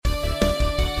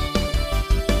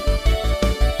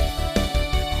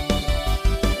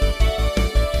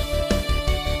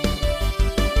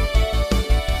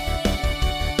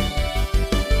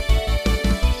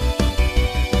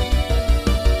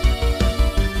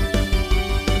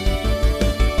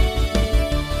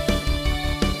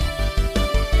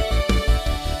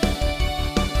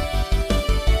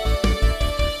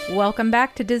welcome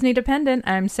back to Disney Dependent.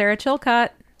 I'm Sarah Chilcott.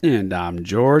 And I'm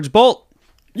George Bolt.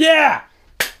 Yeah!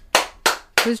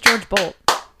 Who's George Bolt?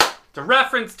 It's a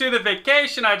reference to the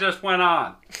vacation I just went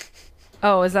on.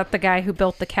 Oh, is that the guy who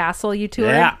built the castle you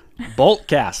toured? Yeah, Bolt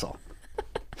Castle.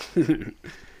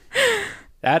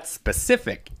 That's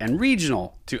specific and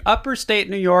regional to upper state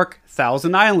New York,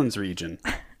 Thousand Islands region.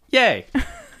 Yay.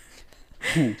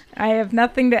 I have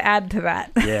nothing to add to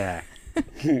that. Yeah.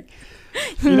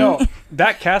 You know,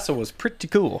 that castle was pretty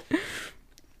cool.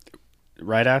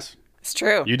 Right, Ass? It's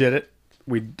true. You did it.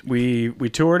 We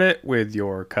toured it with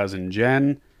your cousin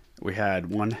Jen. We had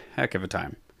one heck of a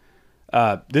time.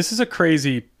 This is a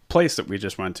crazy place that we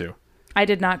just went to. I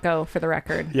did not go, for the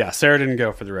record. Yeah, Sarah didn't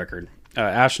go, for the record.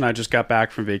 Ash and I just got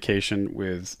back from vacation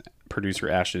with producer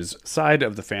Ash's side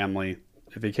of the family.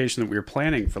 A vacation that we were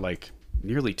planning for like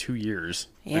nearly 2 years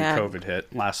when COVID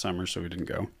hit last summer, so we didn't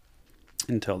go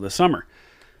until this summer.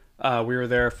 We were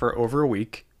there for over a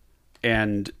week,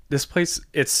 and this place,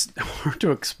 it's hard to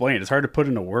explain. It's hard to put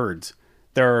into words.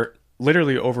 There are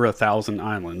literally over 1,000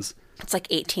 islands. It's like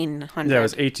 1,800. Yeah, it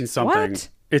was 18 something. What?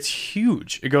 It's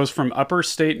huge. It goes from upper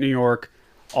state New York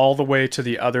all the way to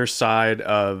the other side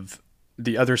of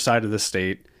the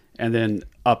state, and then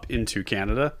up into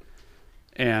Canada.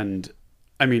 And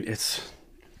I mean, it's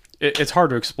hard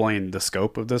to explain the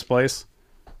scope of this place.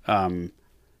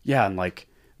 Yeah, and like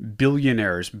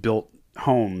billionaires built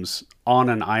homes on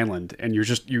an island, and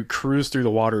you cruise through the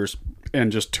waters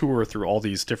and just tour through all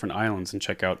these different islands and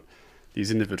check out these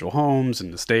individual homes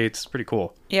and estates. It's pretty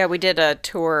cool. Yeah, we did a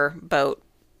boat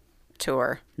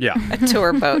tour. Yeah. A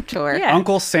tour boat tour. Yeah.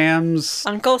 Uncle Sam's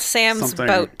something.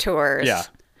 boat tours. Yeah.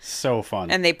 So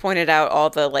fun. And they pointed out all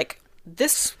the, like,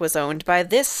 this was owned by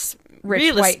this Rich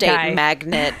real white estate guy.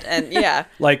 magnate. And yeah.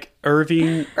 Like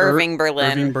Irving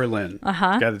Berlin. Irving Berlin.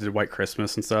 Uh-huh. Guy that did White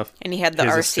Christmas and stuff. And he had the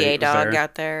His RCA estate was dog there.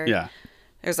 out there. Yeah.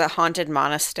 There's a haunted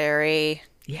monastery.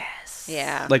 Yes.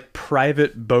 Yeah. Like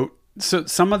private boat. So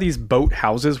some of these boat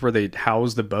houses where they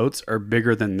house the boats are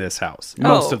bigger than this house.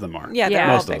 Most of them are. Yeah, they're Yeah.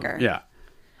 all Most of bigger. them. Yeah.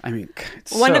 I mean,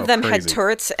 it's One so of them had crazy.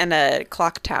 turrets and a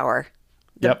clock tower.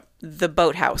 Yep. The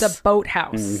boathouse. The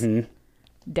boathouse. Mm-hmm.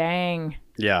 Dang.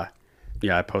 Yeah.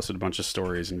 Yeah, I posted a bunch of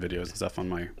stories and videos and stuff on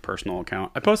my personal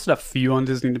account. I posted a few on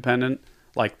Disney Independent,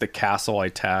 like the castle I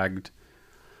tagged.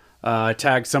 I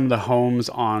tagged some of the homes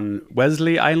on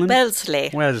Wesley Island.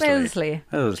 Wellesley.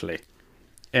 Wesley.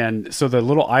 And so the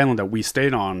little island that we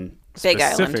stayed on Big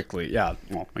island. specifically, yeah,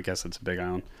 well, I guess it's a big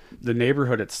island. The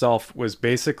neighborhood itself was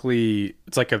basically,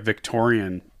 it's like a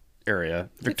Victorian area,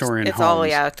 Victorian It's homes. all,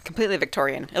 yeah, it's completely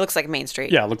Victorian. It looks like Main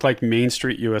Street. Yeah, it looked like Main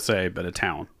Street, USA, but a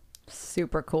town.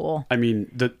 Super cool. I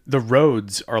mean, the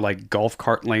roads are like golf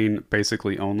cart lane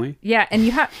basically only. Yeah, and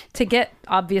you have to get,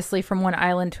 obviously, from one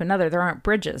island to another. There aren't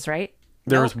bridges, right?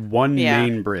 There's one Yeah.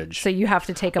 main bridge. So you have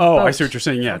to take a Oh, boat I see what you're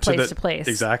saying. Yeah, from place to place.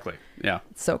 Exactly. Yeah,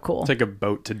 It's so cool. take a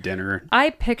boat to dinner.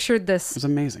 I pictured this It was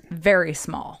amazing. very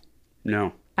small.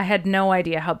 No, I had no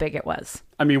idea how big it was.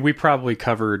 I mean we probably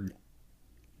covered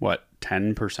what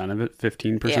 10% of it,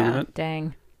 15% of Yeah. it,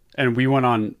 Dang. and we went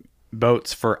on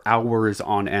boats for hours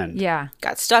on end. Yeah.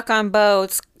 Got stuck on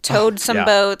boats, towed some yeah.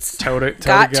 boats, Towed a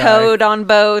got guy. towed on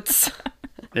boats.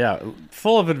 Yeah,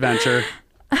 full of adventure.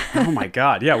 Oh my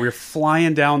god. Yeah, we were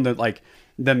flying down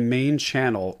the main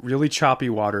channel, really choppy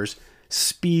waters,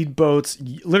 speed boats,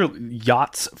 literally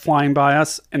yachts flying by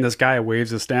us, and this guy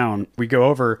waves us down. We go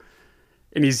over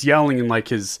and he's yelling in like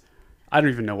his, I don't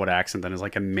even know what accent that is,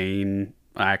 like a Maine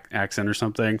accent or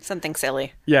something. Something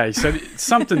silly. Yeah, he said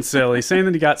something silly, saying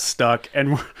that he got stuck,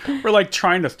 and we're like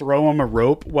trying to throw him a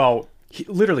rope while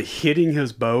literally hitting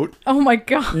his boat. Oh my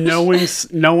gosh. No one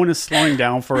is slowing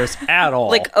down for us at all.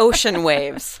 Like ocean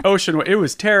waves. It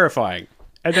was terrifying.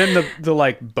 And then the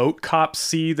like boat cops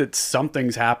see that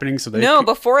something's happening, so they No,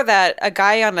 before that, a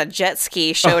guy on a jet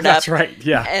ski showed up. That's right,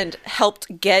 yeah. And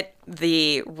helped get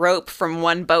the rope from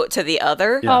one boat to the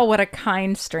other. Yeah. Oh, what a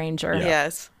kind stranger. Yeah.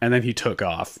 Yes. And then he took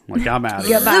off. Like, I'm out of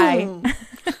here. Goodbye.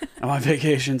 I'm on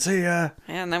vacation. See ya.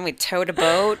 And then we towed a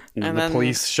boat. And And the then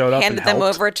police showed up and handed them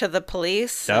helped. over to the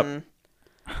police. Yep. And,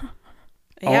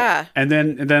 Oh, yeah. and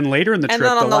then later in the trip, And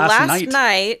then on the the last last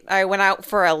night, I went out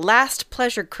for a last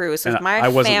pleasure cruise with And my I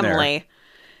wasn't there. family.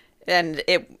 And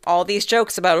all these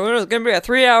jokes about, oh, it's going to be a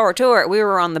 3-hour tour. We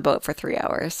were on the boat for 3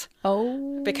 hours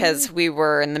Oh. because we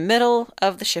were in the middle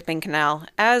of the shipping canal,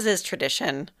 as is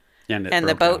tradition. and, it And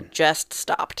the broke boat down. just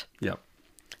stopped. Yep.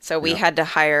 So we Yep. had to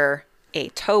hire a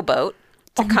towboat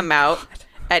Oh to come out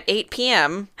at 8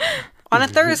 p.m. on a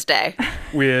Thursday.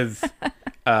 With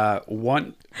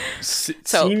one So,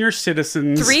 senior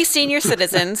citizens 3 senior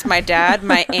citizens, my dad,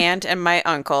 my aunt, and my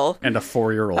uncle. and a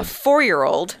 4-year-old. A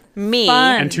 4-year-old, me,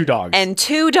 Fun. And 2 dogs. and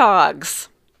 2 dogs.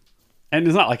 And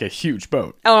it's not like a huge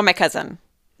boat. Oh, and my cousin.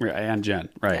 Yeah, and Jen,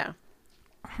 right.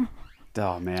 Yeah.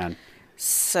 Oh, man.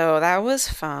 So that was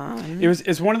fun.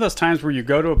 It's one of those times where you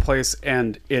go to a place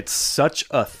and it's such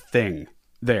a thing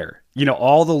there. You know,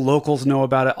 all the locals know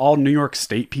about it. All New York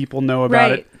State people know about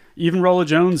Right. it. Even Rolla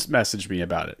Jones messaged me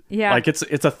about it. Yeah. Like it's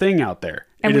a thing out there.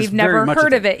 And It is we've never very much a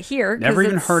heard of thing. it here Never because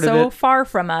even it's heard of so it. far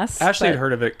from us. Ashley but- had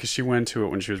heard of it because she went to it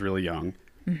when she was really young.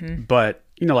 But,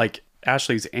 you know, like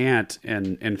Ashley's aunt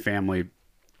and family,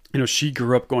 you know, she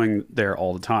grew up going there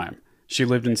all the time. She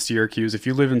lived in Syracuse. If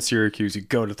you live in Syracuse, you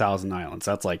go to Thousand Islands.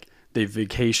 That's like the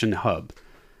vacation hub.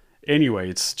 Anyway,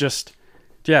 it's just,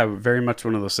 yeah, very much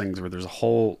one of those things where there's a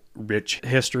whole rich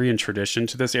history and tradition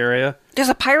to this area. There's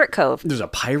a pirate cove. There's a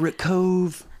pirate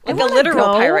cove. Like a wanna literal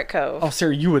go. pirate cove. Oh,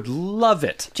 Sarah, you would love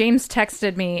it. James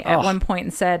texted me at one point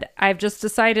and said, I've just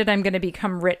decided I'm going to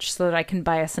become rich so that I can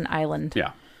buy us an island.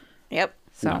 Yeah. Yep.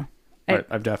 So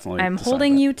I've definitely I'm decided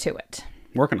holding that. you to it.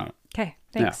 Working on it. Okay,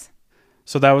 thanks.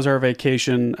 So that was our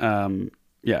vacation.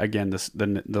 Yeah, again,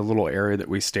 the little area that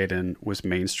we stayed in was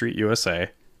Main Street,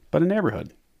 USA, but a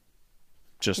neighborhood.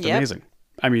 Just Yep. amazing.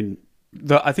 I mean,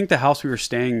 I think the house we were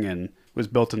staying in was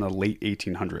built in the late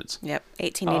 1800s, Yep. Oh,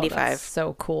 1885. that's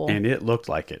so cool. and it looked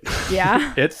like it.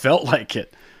 Yeah. It felt like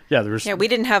it. Yeah, there was. Yeah, we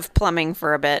didn't have plumbing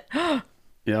for a bit.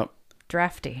 Yep.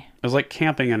 Drafty. It was like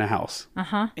camping in a house.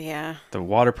 Yeah. The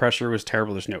water pressure was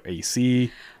terrible. There's no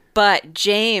AC. But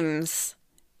James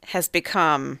has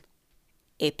become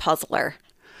a puzzler.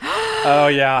 Oh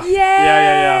yeah. Yay!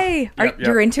 Yeah. Yep,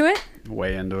 You're into it?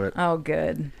 way into it. Oh,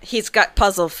 good. He's got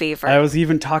puzzle fever. I was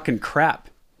even talking crap.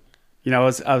 You know,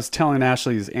 I was telling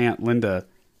Ashley's aunt Linda,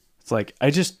 it's like,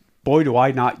 boy, do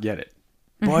I not get it.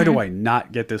 Boy, do I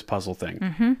not get this puzzle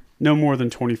thing. No more than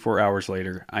 24 hours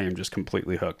later, I am just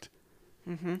completely hooked.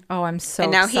 Oh, I'm so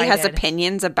and now he has excited.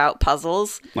 opinions about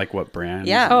puzzles. Like what brand?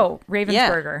 Yeah. Oh,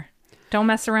 Ravensburger. Don't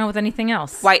mess around with anything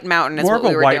else. White Mountain is More what of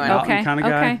we a were White doing. Mountain Okay, kind of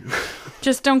guy. okay.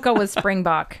 Just don't go with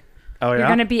Springbok. Oh, yeah? You're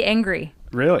going to be angry.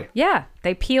 Really? Yeah,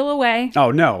 they peel away.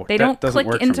 Oh, no. They that don't doesn't click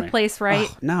work for into me. place right.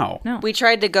 Oh, no. No. We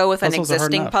tried to go with an Puzzles are hard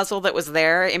existing enough. puzzle that was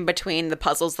there in between the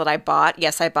puzzles that I bought.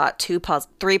 Yes, I bought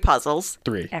 3 puzzles.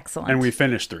 3. Excellent. And we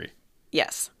finished 3.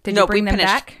 Yes. Did you bring we them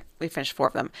finished, back? We finished 4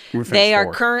 of them. We finished They are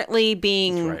 4. currently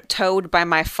being right. towed by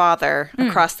my father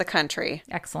across the country,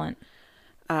 Excellent.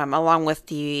 along with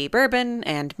the bourbon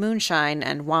and moonshine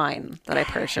and wine that I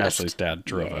purchased. Ashley's dad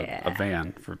drove a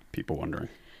van, for people wondering.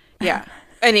 Yeah.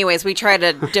 Anyways, we tried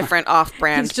a different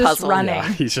off-brand He's just puzzle. running. Yeah,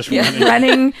 he's just running.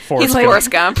 Running. Forrest He's Gump. Forrest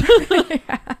Gump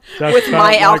That with felt my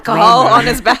like alcohol run, on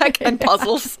man. his back and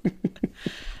puzzles.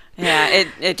 Yeah,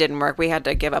 it didn't work. We had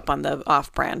to give up on the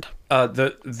off-brand.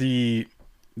 The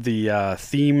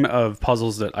theme of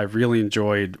puzzles that I really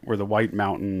enjoyed were the White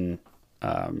Mountain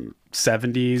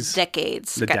 70s.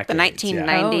 Decades. The Got the decades, yeah.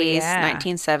 1990s, Oh, yeah.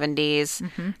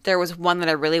 1970s. There was one that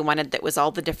I really wanted that was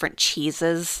all the different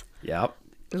cheeses. Yep.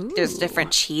 There's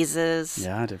different cheeses.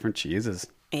 Yeah, different cheeses.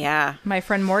 Yeah. My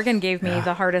friend Morgan gave me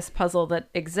the hardest puzzle that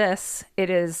exists. It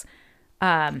is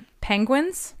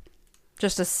penguins,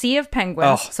 just a sea of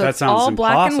penguins. Oh, So that it's sounds all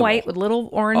black and impossible. white with little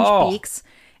orange Oh. beaks.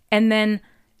 And then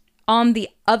on the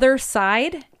other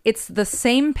side, it's the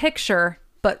same picture,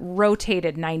 but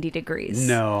rotated 90 degrees.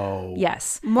 No.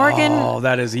 Yes. Morgan, Oh,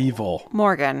 that is evil.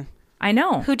 Morgan, I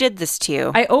know. who did this to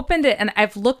you? I opened it and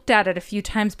I've looked at it a few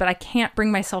times, but I can't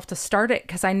bring myself to start it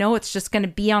because I know it's just going to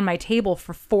be on my table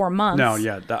for 4 months. No,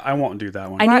 yeah, I won't do that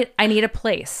one. I need a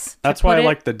place. to That's why put I it.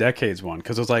 like the Decades one,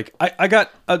 because it was like, I got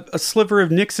a sliver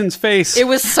of Nixon's face. It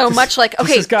was so much like, this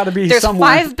okay, has gotta be there's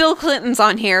somewhere. 5 Bill Clintons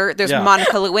on here. There's Yeah.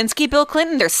 Monica Lewinsky Bill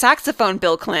Clinton. There's saxophone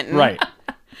Bill Clinton. Right.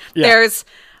 Yeah. There's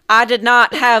I did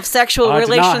not have sexual I did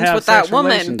not relations have with that sexual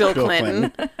woman, relations, Bill Bill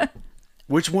Clinton.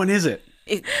 Which one is it?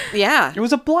 Yeah. It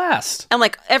was a blast. And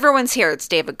like everyone's here. It's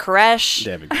David Koresh.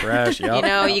 David Koresh, yep. You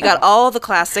know, you got all the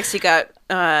classics. You got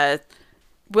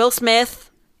Will Smith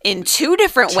in 2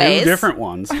 different ways. 2 different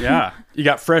ones, yeah. You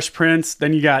got Fresh Prince,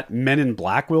 then you got Men in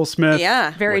Black Will Smith.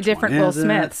 Yeah. Very Which different one Will is it?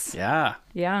 Smiths. Yeah.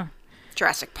 Yeah.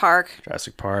 Jurassic Park.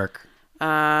 Jurassic Park.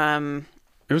 Um,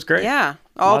 It was great. yeah.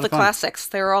 A All lot the of fun. classics.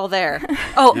 They were all there.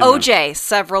 Oh, Yeah, OJ.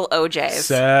 Several OJs.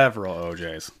 Several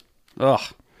OJs. Ugh.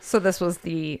 So this was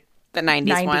the The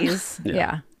 90s, one. 90s. Yeah.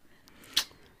 Yeah.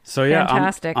 So yeah,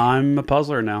 Fantastic. I'm a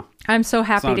puzzler now. I'm so It's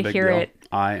happy not a to big hear deal. it.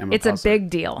 I am a It's a puzzler. big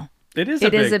deal. It is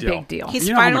It a is big a deal. big deal. He's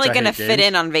You know how much finally I going to hate fit games?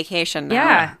 in on vacation now.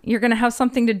 Yeah. You're going to have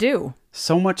something to do.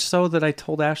 So much so that I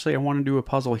told Ashley I want to do a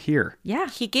puzzle here. Yeah.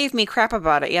 He gave me crap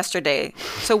about it yesterday.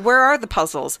 So where are the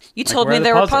puzzles? You told where me are the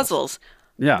there were puzzles? puzzles.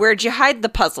 Yeah. Where'd you hide the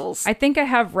puzzles? I think I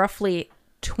have roughly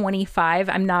 25.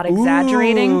 I'm not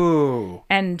exaggerating. Ooh.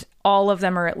 And all of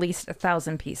them are at least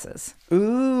 1,000 pieces.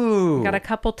 Ooh. Got a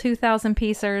couple 2,000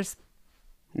 piecers.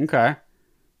 Okay.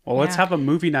 Well, let's Yeah. have a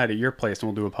movie night at your place and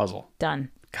we'll do a puzzle. Done.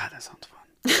 God, that sounds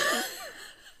fun.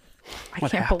 I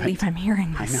What can't happened? believe I'm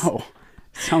hearing I this. know.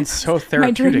 Sounds so My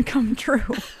therapeutic. dream come true.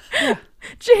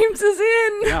 James is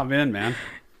in. Yeah, I'm in, man.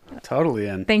 Totally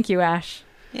in. Thank you, Ash.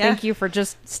 Yeah. Thank you for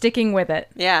just sticking with it.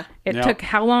 Yeah. It Yeah. took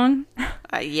how long?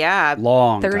 Yeah.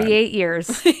 Long time. 38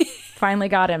 years. Finally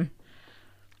got him.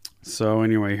 So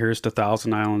anyway, here's to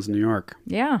Thousand Islands, New York.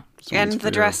 Yeah. This And one's for the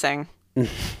you. dressing.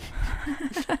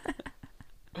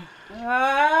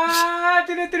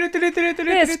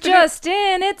 It's just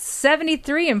in. It's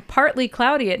 73 and partly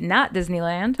cloudy at not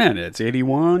Disneyland. And it's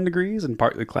 81 degrees and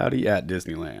partly cloudy at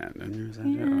Disneyland. And here's that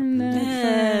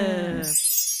joke.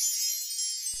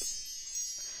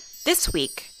 This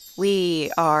week,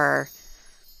 we are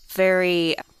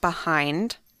very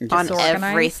behind on Disorganized?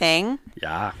 everything.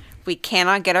 Yeah. We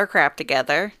cannot get our crap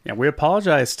together. Yeah, we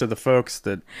apologize to the folks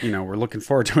that, were looking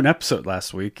forward to an episode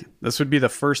last week. This would be the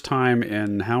first time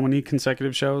in how many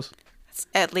consecutive shows? It's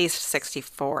at least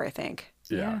 64, I think.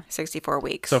 Yeah. 64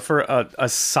 weeks. So for a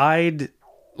side,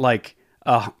 like,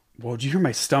 well, did you hear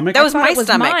my stomach? That was I thought my it was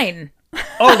stomach. mine.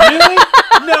 Oh, really?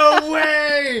 No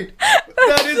way!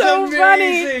 That is so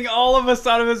amazing. All of us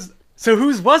thought it was. So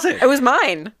whose was it? It was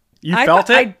mine. You felt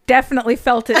it? I definitely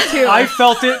felt it too. I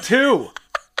felt it too.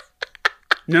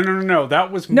 No.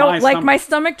 That was no, my like stomach. my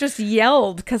stomach just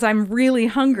yelled because I'm really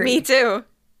hungry. Me too.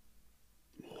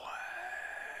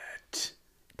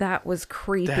 That was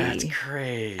creepy. That's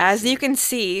crazy. As you can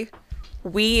see,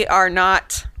 we are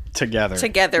not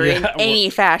together in any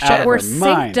fashion. out of We're our synced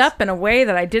minds. up in a way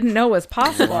that I didn't know was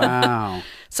possible. Wow.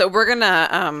 So we're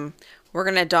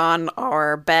gonna don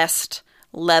our best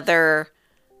leather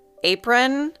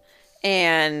apron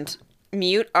and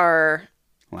mute our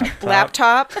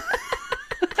laptop.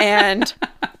 And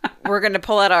we're going to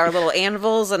pull out our little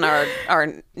anvils and our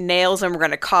nails and we're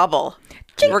going to cobble.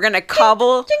 We're going to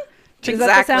cobble. Is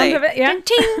that the sound of it? Yeah.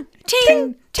 Ting,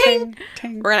 ting, ting,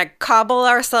 ting. We're going to cobble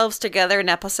ourselves together an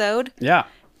episode. Yeah.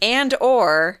 And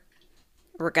or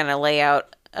we're going to lay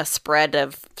out a spread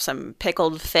of some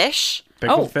pickled fish,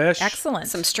 Pickled fish. Excellent.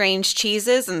 some strange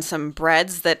cheeses, and some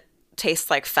breads that taste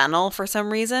like fennel for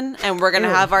some reason. And we're going to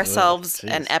have ourselves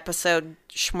an jeez. episode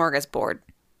smorgasbord.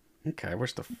 Okay, I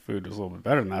wish the food was a little bit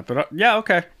better than that, but yeah,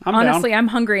 okay. I'm Honestly, down. I'm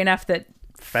hungry enough that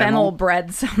Fennel? fennel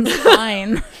bread sounds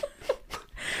fine.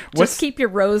 What's- Just keep your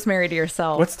rosemary to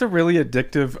yourself. What's the really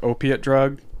addictive opiate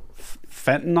drug?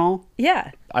 Fentanyl?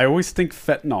 Yeah. I always think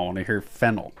fentanyl when I hear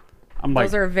fennel. I'm like,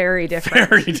 Those are very different.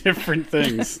 very different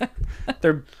things.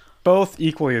 They're both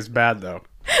equally as bad, though,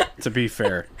 to be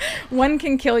fair. One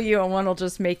can kill you and one will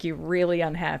just make you really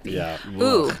unhappy. Yeah.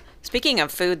 Ooh, Ugh. speaking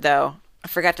of food, though, I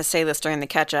forgot to say this during the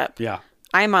catch-up. Yeah.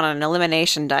 I'm on an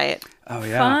elimination diet. Oh,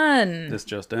 yeah. Fun. This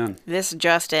just in. This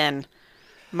just in.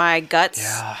 My guts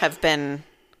Yeah. have been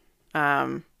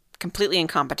completely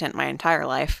incompetent my entire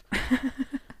life.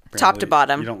 Top to Apparently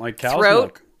bottom. You don't like cow's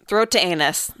milk. Throat to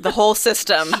anus. The whole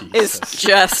system is Jesus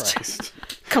just Christ.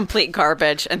 complete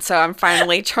garbage. And so I'm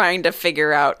finally trying to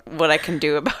figure out what I can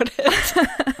do about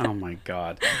it. Oh my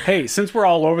god. Hey, since we're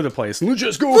all over the place, let's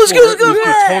just go Let's for go, it. let's go.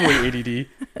 We're totally ADD.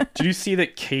 Did you see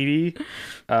that Katie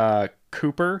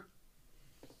Cooper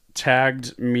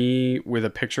tagged me with a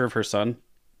picture of her son?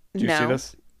 Did you see No.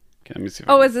 this? Okay, let me see. If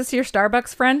I Oh, can- is this your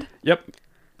Starbucks friend? Yep.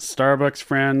 Starbucks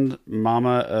friend,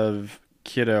 mama of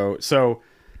kiddo. So,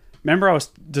 remember I was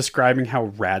describing how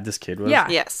rad this kid was? Yeah.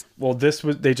 Yes. Well,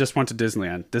 they just went to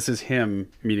Disneyland. This is him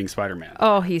meeting Spider-Man.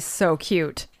 Oh, he's so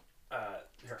cute.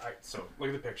 Here, so look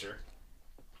at the picture.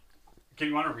 Can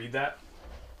you want to read that?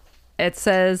 It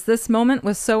says, "This moment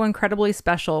was so incredibly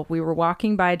special. We were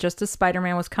walking by just as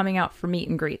Spider-Man was coming out for meet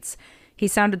and greets. He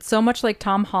sounded so much like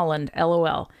Tom Holland,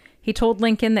 LOL. He told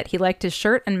Lincoln that he liked his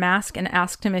shirt and mask and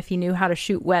asked him if he knew how to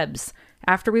shoot webs.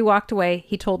 After we walked away,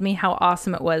 he told me how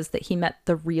awesome it was that he met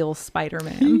the real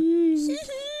Spider-Man."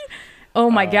 Oh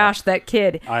my gosh, that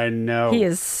kid. I know. He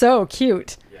is so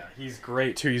cute. Yeah, he's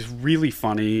great too. He's really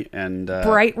funny and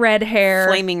Bright red hair.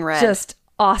 Flaming red. Just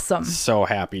awesome. so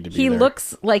happy to be He there.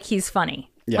 looks like he's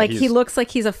funny. Yeah, like he he's- looks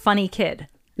like he's a funny kid.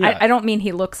 Yeah. I don't mean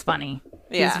he looks funny.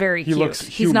 Yeah. He's very He cute. looks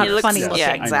He's human. not He looks- funny yeah, looking. I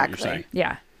know what you're exactly. saying.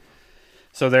 Yeah.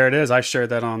 So there it is. I shared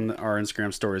that on our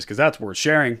Instagram stories because that's worth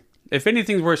sharing. If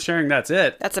anything's worth sharing, that's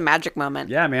it. That's a magic moment.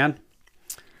 Yeah, man.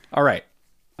 All right.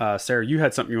 Sarah, you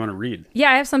had something you want to read.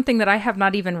 Yeah, I have something that I have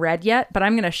not even read yet, but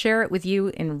I'm going to share it with you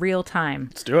in real time.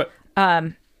 Let's do it.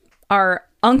 Our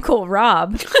Uncle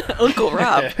Rob, Uncle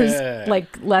Rob. who's like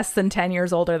less than 10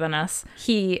 years older than us,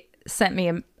 he sent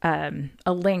me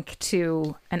a link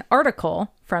to an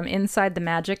article from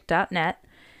InsideTheMagic.net,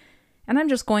 and I'm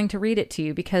just going to read it to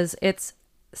you because it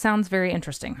sounds very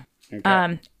interesting.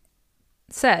 Okay.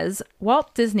 Says,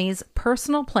 Walt Disney's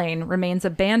personal plane remains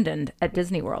abandoned at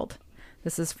Disney World.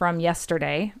 This is from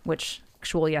yesterday, which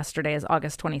actual yesterday is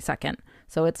August 22nd.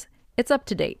 So it's up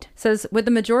to date. Says, with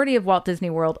the majority of Walt Disney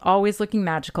World always looking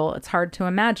magical, it's hard to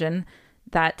imagine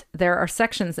that there are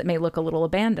sections that may look a little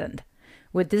abandoned.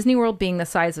 With Disney World being the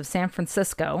size of San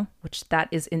Francisco, which that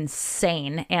is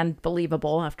insane and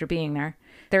believable after being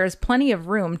there is plenty of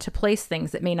room to place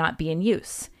things that may not be in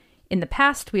use. In the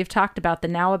past, we have talked about the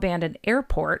now abandoned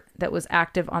airport that was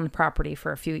active on the property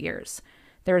for a few years.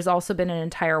 There has also been an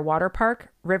entire water park,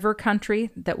 river country,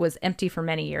 that was empty for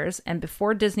many years, and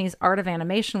before Disney's Art of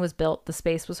Animation was built, the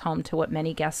space was home to what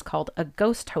many guests called a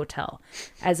ghost hotel,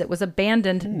 as it was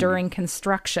abandoned during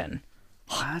construction.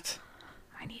 What?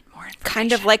 I need more information.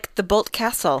 Kind of like the Bolt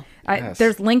Castle. Yes.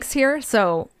 There's links here,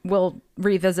 so we'll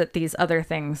revisit these other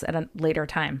things at a later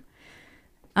time.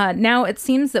 Now, it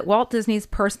seems that Walt Disney's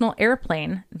personal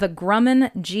airplane, the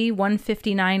Grumman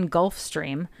G159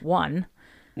 Gulfstream 1,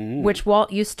 which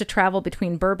Walt used to travel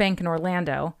between Burbank and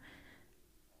Orlando,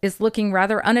 is looking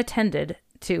rather unattended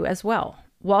to as well.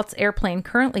 Walt's airplane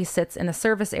currently sits in a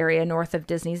service area north of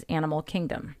Disney's Animal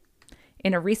Kingdom.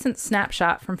 In a recent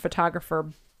snapshot from photographer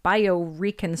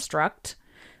BioReconstruct,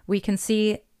 we can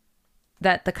see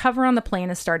that the cover on the plane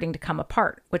is starting to come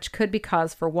apart, which could be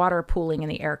cause for water pooling in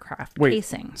the aircraft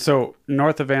casing. So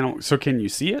north of Animal... So can you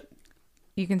see it?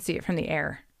 You can see it from the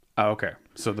air. Oh, okay.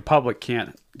 So the public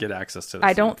can't get access to this.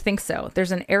 I don't think so.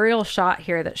 There's an aerial shot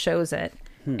here that shows it,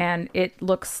 and it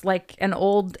looks like an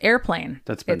old airplane.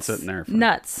 That's been It's sitting there for...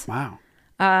 nuts. Wow.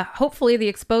 Hopefully, the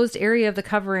exposed area of the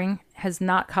covering has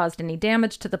not caused any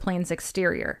damage to the plane's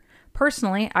exterior.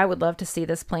 Personally, I would love to see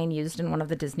this plane used in one of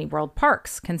the Disney World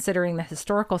parks, considering the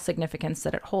historical significance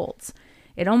that it holds.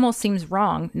 It almost seems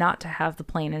wrong not to have the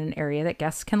plane in an area that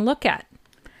guests can look at.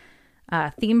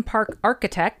 Theme park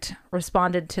architect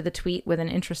responded to the tweet with an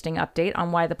interesting update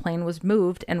on why the plane was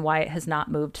moved and why it has not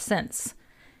moved since.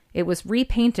 It was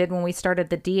repainted when we started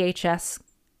the DHS,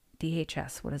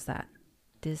 what is that?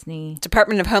 Disney...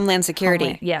 Department of Homeland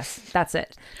Security. Yes, that's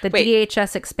it. The Wait.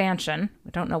 DHS expansion. I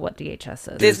don't know what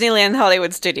DHS is. Disneyland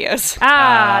Hollywood Studios.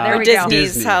 There Or we go.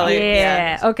 Disney's Disney. Hollywood.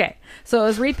 Yeah. Okay. So it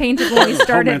was repainted when we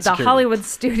started Homeland the Security. Hollywood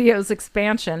Studios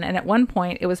expansion, and at one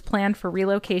point it was planned for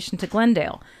relocation to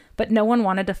Glendale, but no one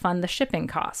wanted to fund the shipping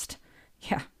cost.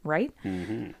 Yeah, right?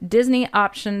 Mm-hmm. Disney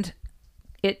optioned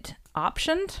it.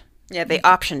 Optioned? Yeah, they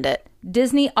optioned it.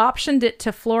 Disney optioned it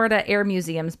to Florida Air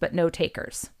Museums, but no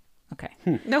takers.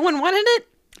 Okay. No one wanted it?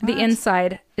 The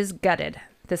inside is gutted.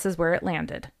 This is where it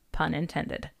landed. Pun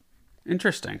intended.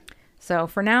 Interesting. So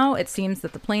for now, it seems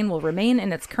that the plane will remain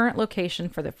in its current location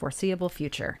for the foreseeable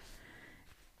future.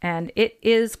 And it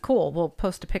is cool. We'll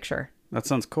post a picture. That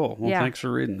sounds cool. Well, Yeah. thanks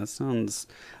for reading. That sounds...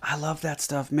 I love that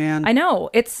stuff, man. I know.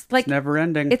 It's like, It's never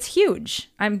ending. it's huge.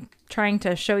 I'm trying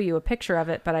to show you a picture of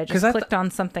it, but I 'Cause just I clicked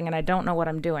on something and I don't know what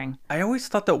I'm doing. I always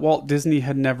thought that Walt Disney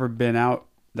had never been out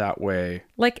that way.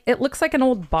 Like, it looks like an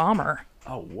old bomber.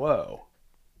 Oh, whoa.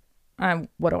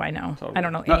 What do I know? Totally. I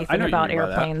don't know No, I anything know what you about mean by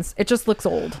that. airplanes. It just looks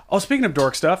old. Oh, speaking of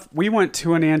dork stuff, we went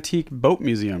to an antique boat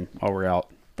museum while we were out.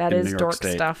 That in is New York dork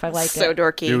State. stuff. I like So it.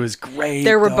 dorky. It was great.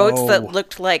 There were boats though. that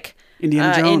looked like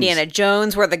Indiana Jones.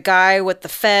 Jones, where the guy with the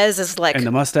fez is like And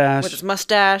the mustache. with his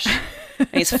mustache, and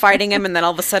he's fighting him, and then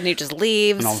all of a sudden he just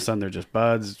leaves. And all of a sudden they're just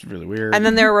buds. It's really weird. And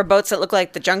then there were boats that looked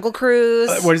like the Jungle Cruise.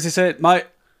 what does he say? My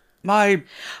My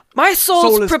soul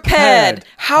soul's is prepared. prepared.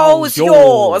 How's How's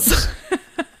yours?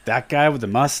 that guy with the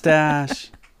mustache.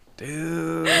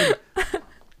 Dude.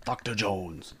 Dr.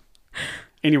 Jones.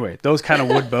 Anyway, those kind of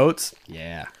wood boats.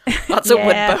 Yeah. Lots of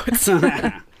Yeah. wood boats.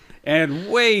 And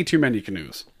way too many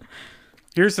canoes.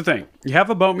 Here's the thing. You have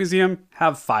a boat museum,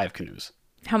 have 5 canoes.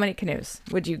 How many canoes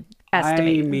would you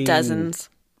estimate? I mean, Dozens.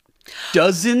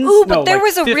 Dozens? Ooh, but No, there like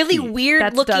was a 50. really weird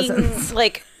That's looking dozens.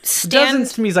 like stand.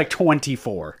 Dozens to me is like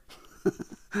 24.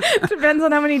 Depends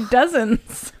on how many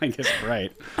dozens. I guess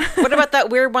right. What about that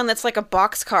weird one that's like a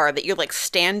box car that you like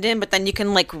stand in, but then you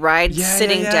can like ride Yeah,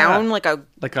 sitting yeah. down like a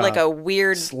Like like a a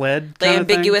weird Sled the kind of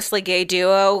thing? ambiguously gay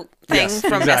duo thing Yes,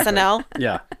 from exactly. SNL.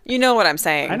 Yeah. You know what I'm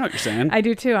saying? I know what you're saying. I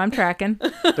do too. I'm tracking.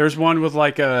 There's one with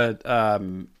like a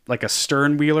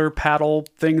stern wheeler paddle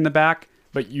thing in the back,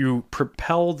 but you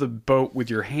propel the boat with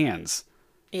your hands.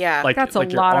 Yeah. Like That's a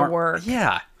like your lot of arm- work.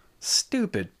 Yeah.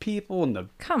 Stupid people in the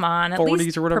Come on, at 40s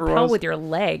least or whatever it propel was. with your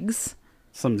legs.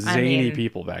 some zany mean,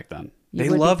 people back then. you They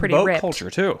would be loved pretty boat ripped.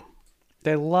 culture too.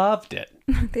 They loved it.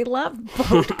 They love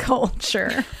boat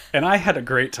culture. And I had a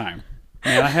great time.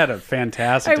 Man, I had a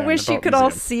fantastic I time. wish at the you boat could all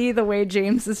museum. see the way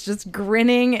James is just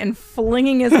grinning and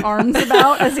flinging his arms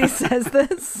about as he says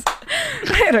this.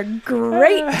 I had a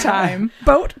great time.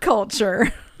 Boat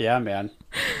culture. Yeah, man.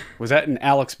 Was that in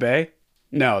Alex Bay?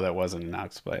 No, that wasn't in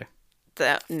Alex Bay.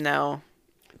 No,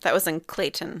 that was in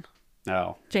Clayton.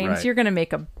 No. James, right. you're going to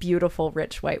make a beautiful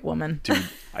rich white woman. Dude,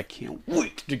 I can't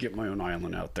wait to get my own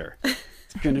island out there.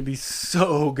 It's going to be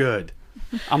so good.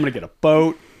 I'm going to get a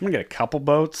boat. I'm going to get a couple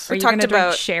boats. Are you going talked to drink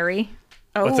about- sherry?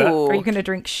 What's that? Oh, Are you going to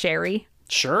drink sherry?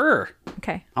 Sure.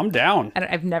 Okay. I'm down.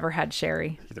 I've never had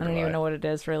sherry. I don't have even I. know what it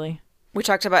is, really. we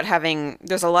talked about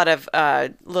there's a lot of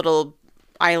little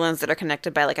islands that are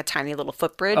connected by like a tiny little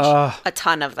footbridge. A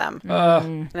ton of them.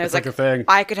 And I was like a thing.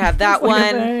 I could have that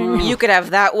like a one. You could have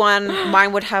that one.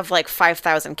 Mine would have like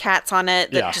 5,000 cats on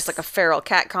it. Yeah. Just like a feral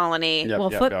cat colony. Yep,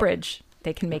 Well, yep, footbridge,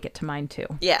 they can make it to mine too.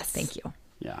 Yes. Thank you.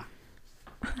 Yeah.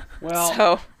 Well,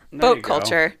 So, there boat you go.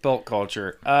 culture. Boat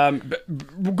culture.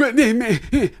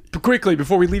 Quickly,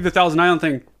 before we leave the Thousand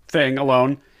Island thing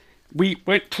alone, we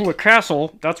went to a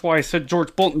castle. That's why I said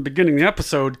George Bolton beginning the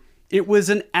episode. It was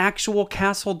an actual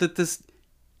castle that this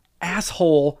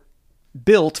asshole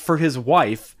built for his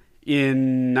wife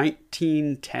in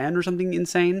 1910 or something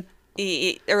insane.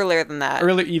 Earlier than that.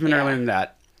 Earlier than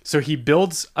that. So he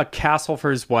builds a castle for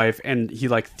his wife, and he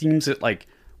like themes it like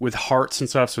with hearts and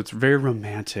stuff. So it's very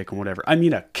romantic and whatever. I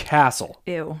mean, a castle,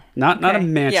 Ew. not a Okay.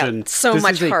 mansion. Yeah, so This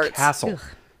much is a hearts. castle.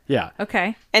 Yeah,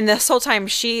 Okay. And this whole time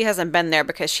she hasn't been there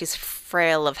because she's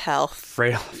frail of health,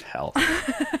 frail of health.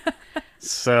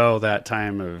 So that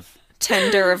time of,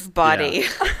 tender of body.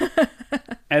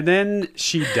 and then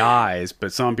she dies,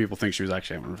 but some people think she was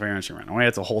actually having an affair and she ran away.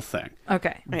 It's a whole thing.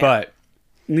 Okay. But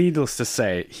needless to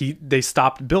say, they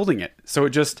stopped building it. So it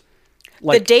just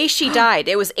like The day she died,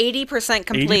 it was 80%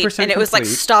 complete, 80% and it was like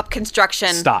complete. stop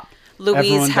construction. Stop. Louise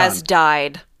Everyone has done.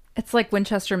 died. It's like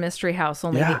Winchester Mystery House,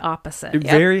 only the opposite.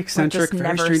 Very It eccentric, just very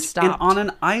never strange, and stopped. on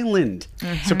an island.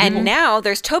 So people, And now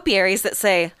there's topiaries that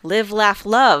say "Live, Laugh,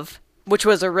 Love," which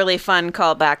was a really fun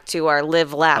callback to our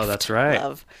 "Live, Laugh." Oh, that's right.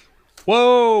 Love.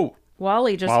 whoa.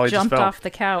 Wally just jumped fell. off the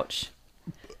couch.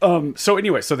 So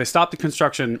anyway, so they stopped the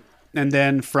construction, and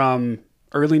then from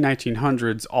early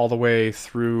 1900s all the way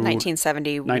through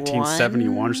 1971.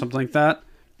 1971 or something like that,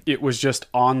 it was just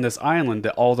on this island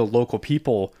that all the local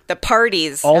people, The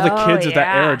parties. all the Oh, kids of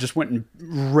that yeah. era just went and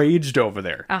raged over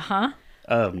there. Uh-huh.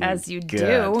 Oh my As you God. do.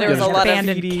 There was There's a an lot of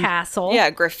abandoned graffiti. castle. Yeah,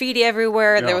 graffiti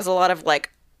everywhere. Yeah. There was a lot of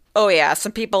like, oh yeah,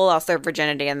 some people lost their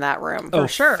virginity in that room. Oh,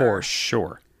 sure. for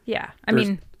sure. Yeah. I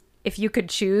mean, if you could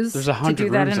choose there's to 100 do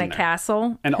that rooms in a in there.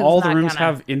 castle. And who's all the not rooms gonna?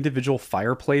 have individual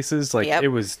fireplaces. Like Yep. it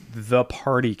was the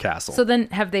party castle. So then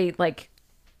have they like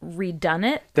redone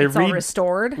it? They It's all re-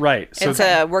 restored? right. So It's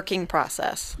a working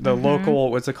process. the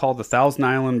local, what's it called? The Thousand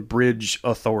Island Bridge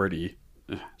Authority.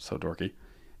 Ugh, so dorky.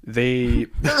 They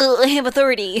I have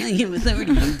authority. have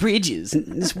authority on bridges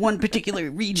in this one particular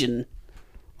region.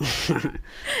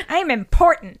 I'm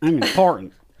important. I'm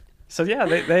important. So yeah,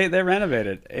 they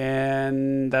renovated,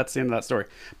 and that's the end of that story.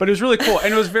 But it was really cool,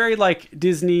 and it was very like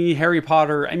Disney, Harry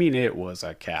Potter. I mean, it was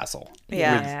a castle.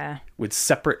 Yeah. Yeah. With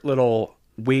separate little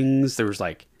wings. There was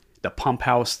like the pump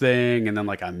house thing, and then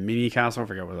like a mini castle. I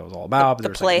forget what that was all about. But The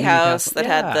there was, like, a mini playhouse castle. that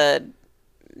Yeah. had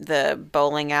the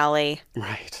bowling alley.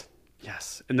 Right.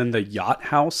 Yes. And then the yacht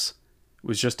house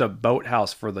was just a boat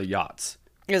house for the yachts.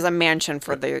 It was a mansion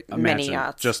for the A mini mansion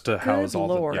yachts. just to house all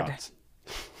Lord. the yachts.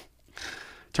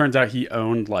 Turns out he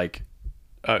owned like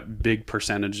a big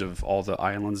percentage of all the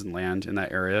islands and land in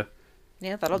that area.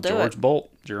 Yeah, that'll do George it. Bolt,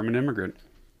 German immigrant.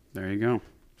 There you go.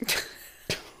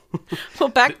 Well,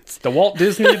 back The Walt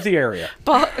Disney of the area.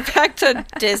 back to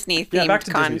Disney themed Yeah, back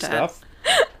to content, Disney stuff.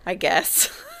 I guess.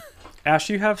 Ash,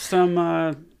 you have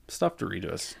some stuff to read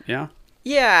to us. Yeah?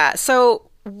 Yeah, so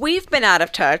we've been out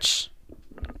of touch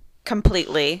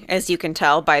completely, as you can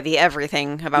tell by the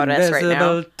everything about us right now.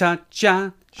 Invisible touch, yeah.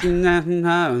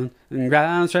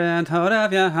 Grab straight hold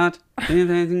of your heart.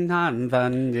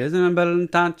 Invisible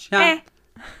touch, yeah.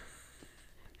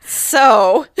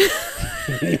 So,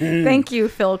 Thank you,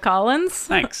 Phil Collins.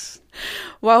 Thanks.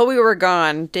 while we were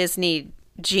gone, Disney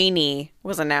Genie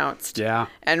was announced. Yeah.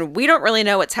 And we don't really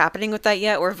know what's happening with that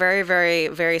yet. We're very, very,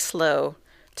 very slow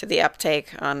to the uptake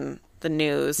on the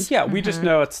news. Yeah, we just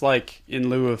know it's like in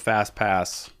lieu of Fast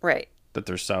Pass Right. that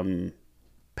there's some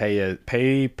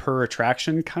pay per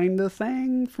attraction kind of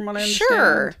thing from what I understand.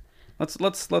 Sure.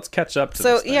 Let's catch up to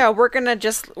So this thing. yeah, we're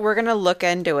gonna look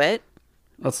into it.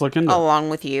 Let's look into it. along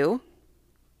with you.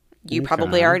 You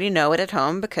probably Okay. already know it at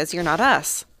home because you're not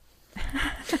us.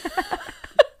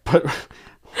 But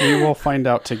we will find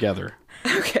out together.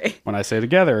 Okay. When I say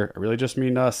together, I really just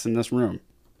mean us in this room.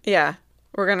 Yeah.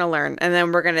 We're going to learn. And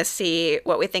then we're going to see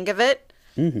what we think of it.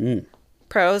 Mm-hmm.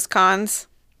 Pros, cons,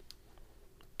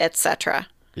 etc.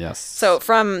 Yes. So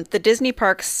from the Disney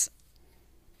Parks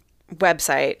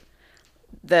website,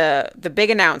 the big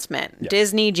announcement, Yeah.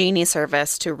 Disney Genie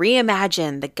service to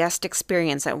reimagine the guest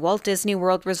experience at Walt Disney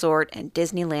World Resort and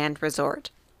Disneyland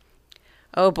Resort.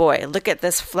 Oh boy, look at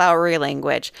this flowery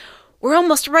language. We're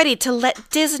almost ready to let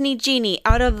Disney Genie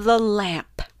out of the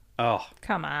lamp. oh,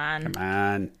 Come on. come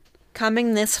on.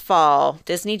 Coming this fall,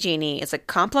 Disney Genie is a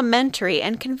complimentary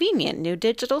and convenient new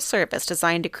digital service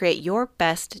designed to create your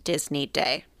best Disney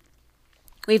day.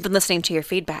 We've been listening to your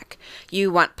feedback.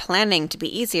 You want planning to be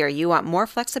easier, you want more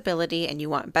flexibility, and you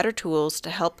want better tools to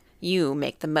help you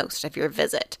make the most of your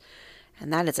visit.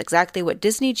 And that is exactly what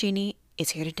Disney Genie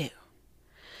is here to do.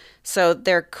 So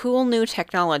their cool new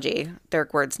technology, their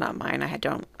words, not mine. I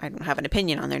don't have an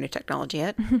opinion on their new technology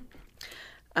yet.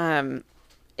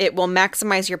 It will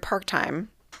maximize your park time,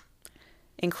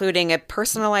 including a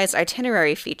personalized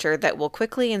itinerary feature that will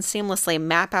quickly and seamlessly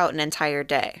map out an entire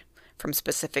day, from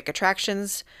specific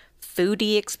attractions,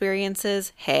 foodie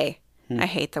experiences. Hey, I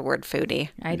hate the word foodie,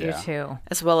 I do Yeah. too.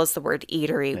 as well as the word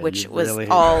eatery, which you was really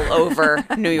hate all over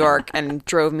New York and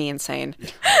drove me insane.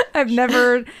 I've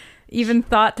never even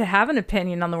thought to have an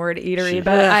opinion on the word eatery, She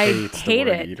but I hates the hate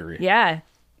word it. eatery. Yeah.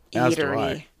 As do Eatery.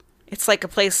 I. It's like a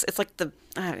place. It's like the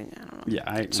I don't know.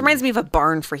 Yeah. It reminds me of a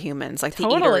barn for humans, like the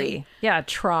Totally. eatery. Yeah,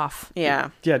 trough. Yeah.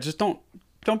 Yeah, just don't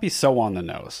be so on the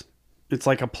nose. It's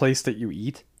like a place that you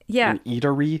eat. Yeah. An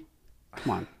eatery.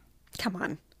 Come on. Come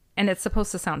on. And it's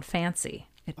supposed to sound fancy.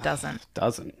 It doesn't.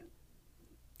 Doesn't.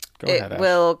 Go ahead, It Ash.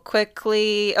 will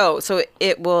quickly. Oh, so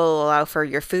it will allow for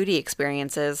your foodie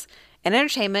experiences and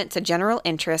entertainment to general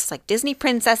interests like Disney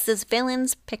princesses,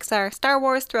 villains, Pixar, Star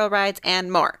Wars, thrill rides,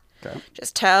 and more. Okay.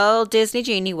 Just tell Disney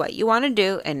Genie what you want to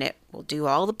do, and it will do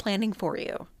all the planning for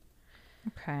you.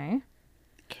 Okay.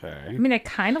 Okay. I mean, I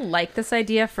kind of like this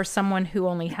idea for someone who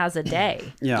only has a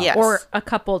day. Yeah. Yes. Or a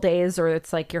couple days, or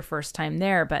it's like your first time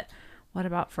there. But what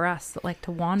about for us that like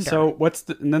to wander? So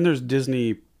and then there's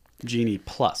Disney Genie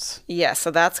Plus. Yeah,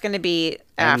 so that's going to be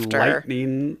And after.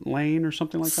 Lightning Lane or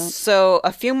something like that. So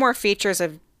a few more features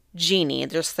of Genie,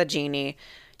 just the Genie.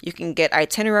 You can get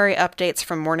itinerary updates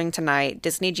from morning to night.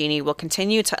 Disney Genie will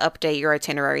continue to update your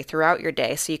itinerary throughout your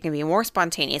day so you can be more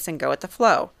spontaneous and go with the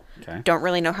flow. Okay. Don't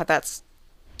really know how that's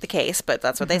the case, but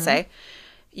that's what they say.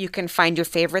 You can find your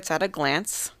favorites at a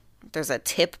glance. There's a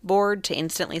tip board to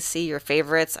instantly see your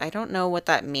favorites. I don't know what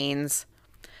that means.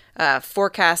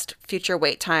 Forecast future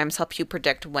wait times help you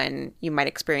predict when you might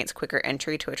experience quicker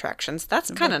entry to attractions.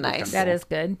 That's kind of nice. that is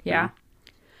good. Yeah.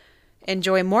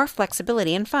 Enjoy more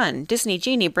flexibility and fun. Disney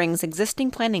Genie brings existing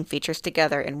planning features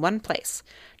together in one place.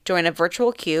 Join a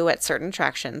virtual queue at certain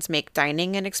attractions, make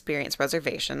dining and experience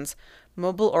reservations,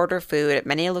 mobile order food at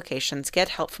many locations, get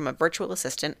help from a virtual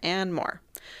assistant, and more.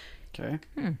 Okay.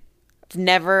 I've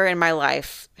never in my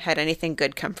life had anything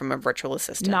good come from a virtual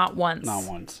assistant. Not once. Not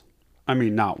once. I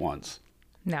mean, not once.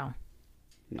 No.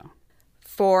 No.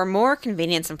 For more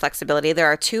convenience and flexibility, there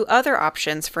are two other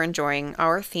options for enjoying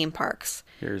our theme parks.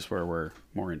 Here's where we're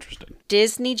more interested.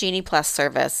 Disney Genie Plus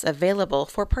service available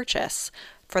for purchase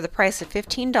for the price of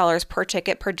 $15 per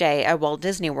ticket per day at Walt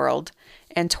Disney World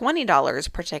and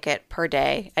 $20 per ticket per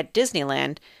day at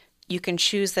Disneyland. You can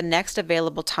choose the next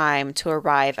available time to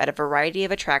arrive at a variety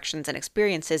of attractions and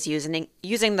experiences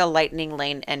using the Lightning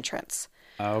Lane entrance.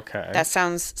 Okay. That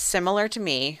sounds similar to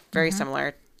me, very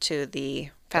similar to the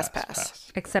Fast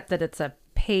Pass. Except that it's a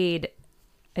paid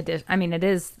edition. I mean, it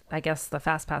is, I guess the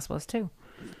Fast Pass was too.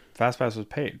 Fast Pass was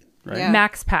paid, right? Yeah.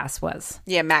 Max Pass was.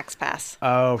 Yeah, Max Pass.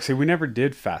 Oh, see, we never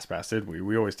did Fast Pass, did we?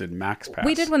 We always did Max Pass.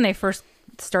 We did when they first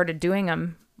started doing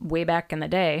them way back in the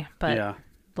day, but Yeah.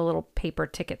 the little paper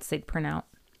tickets they'd print out.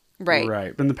 Right.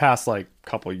 Right. In the past, like,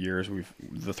 couple of years,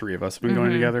 the three of us have been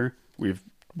going together. We've,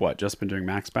 just been doing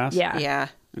Max Pass? Yeah. Yeah.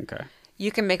 Okay.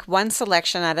 You can make one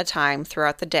selection at a time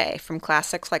throughout the day, from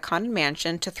classics like Haunted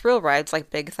Mansion to thrill rides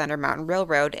like Big Thunder Mountain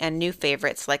Railroad and new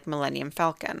favorites like Millennium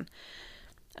Falcon.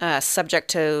 Subject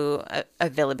to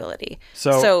availability.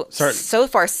 So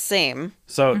far same.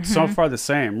 So far the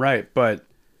same, right? But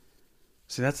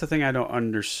see, that's the thing I don't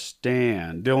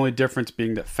understand. The only difference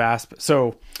being that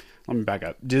So let me back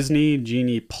up. Disney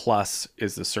Genie Plus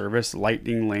is the service.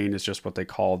 Lightning Lane is just what they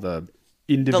call the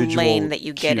individual The lane that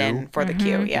you get queue, in for the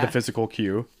queue. Yeah. the physical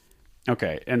queue.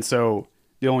 Okay, and so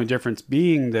the only difference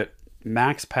being that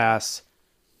Max Pass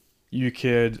you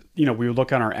could, we would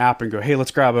look on our app and go, hey,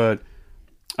 let's grab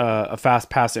a fast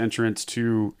pass entrance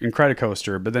to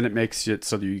Incredicoaster, but then it makes it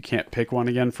so that you can't pick one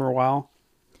again for a while.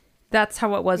 That's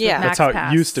how it was Yeah. with Max That's how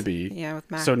Pass. it used to be. Yeah,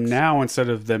 with Max. So now instead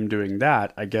of them doing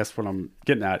that, I guess what I'm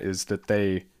getting at is that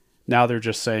they're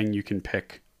just saying you can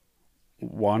pick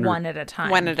one One at a time.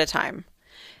 One at a time.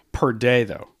 per day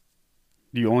though.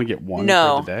 Do you only get one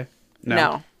No. for the day?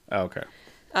 No. Oh, okay.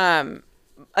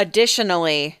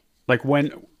 Additionally, Like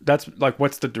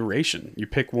what's the duration? You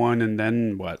pick one and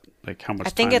then what? Like how much I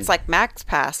think time? it's like Max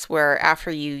Pass, where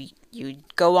after you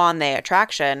go on the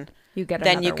attraction, You get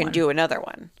then you another can one. do another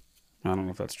one. I don't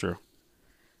know if that's true.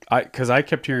 Because I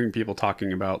kept hearing people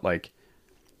talking about like,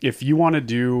 if you want to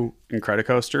do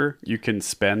Incredicoaster, you can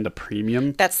spend a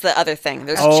premium. That's the other thing.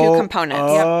 There's two components.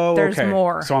 Oh, There's okay.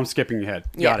 more. So I'm skipping ahead.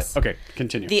 Got Yes. it. Okay,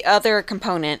 continue. The other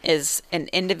component is an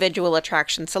individual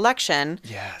attraction selection,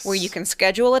 Yes. where you can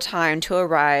schedule a time to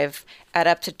arrive at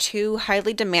up to 2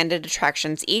 highly demanded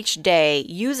attractions each day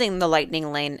using the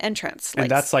Lightning Lane entrance. And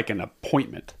that's like an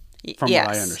appointment, from what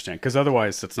I yes. understand. Because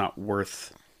otherwise, it's not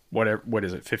worth whatever. What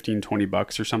is it?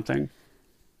 $15-$20 or something?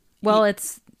 Well,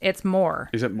 it's more.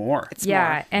 Is it more?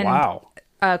 Yeah, and Wow.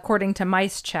 according to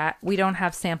Mice Chat, we don't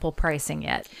have sample pricing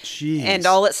yet. Jeez. And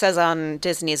all it says on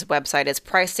Disney's website is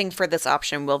pricing for this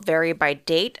option will vary by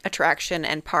date, attraction,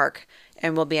 and park,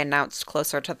 and will be announced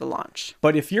closer to the launch.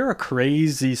 But if you're a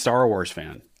crazy Star Wars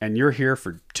fan and you're here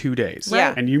for 2 days,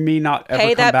 Yeah. and you may not ever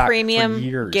Pay come that back premium, for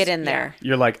years, get in there.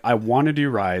 You're like, I want to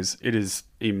do Rise. It is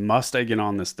a must I get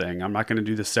on this thing. I'm not going to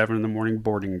do the 7 a.m.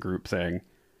 boarding group thing.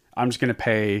 I'm just going to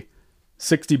pay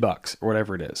 $60 or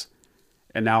whatever it is.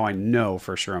 And now I know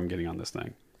for sure I'm getting on this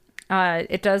thing.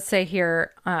 It does say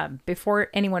here, before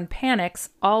anyone panics,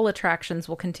 all attractions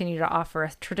will continue to offer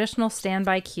a traditional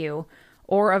standby queue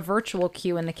or a virtual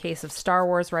queue in the case of Star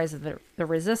Wars Rise of the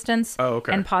Resistance, Oh,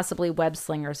 okay. and possibly Web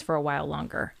Slingers for a while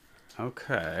longer.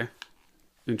 Okay.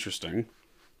 Interesting.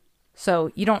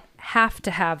 So you don't have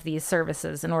to have these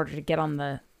services in order to get on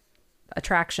the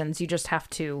attractions. You just have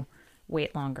to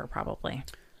wait longer, probably.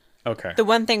 Okay. The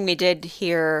one thing we did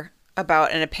hear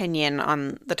about an opinion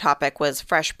on the topic was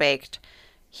Fresh Baked.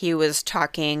 He was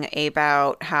talking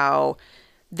about how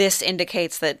this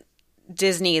indicates that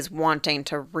Disney is wanting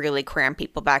to really cram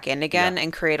people back in again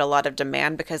and create a lot of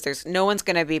demand, because there's no one's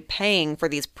going to be paying for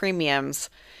these premiums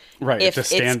Right. if the it's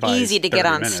standby is easy to get 30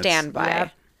 on minutes. standby.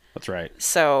 Yep. That's right.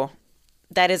 So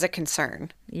that is a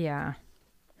concern. Yeah.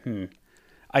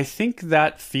 I think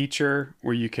that feature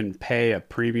where you can pay a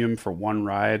premium for one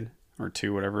ride or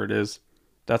two, whatever it is,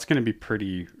 that's going to be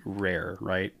pretty rare,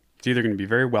 right? It's either going to be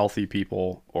very wealthy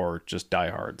people or just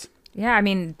diehards. Yeah, I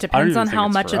mean, depends even on think how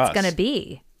it's much for it's us. going to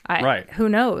be. Right. Who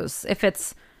knows? If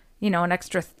it's, an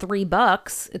extra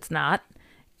 $3, it's not,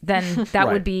 then that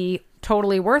Right. would be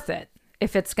totally worth it.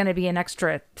 If it's going to be an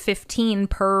extra 15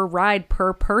 per ride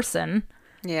per person,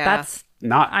 Yeah. that's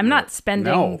I'm not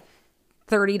spending No.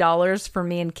 $30 for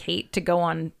me and Kate to go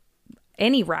on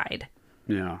any ride.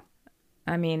 Yeah.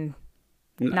 I mean,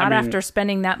 I not mean, after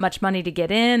spending that much money to get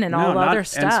in and all the not- other and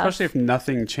stuff. especially if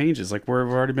nothing changes. Like we've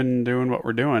already been doing what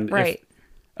we're doing. Right.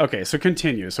 Okay, so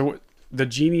continue. So the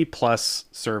Genie Plus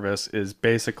service is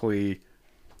basically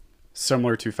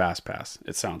similar to FastPass,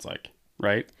 it sounds like,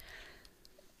 right?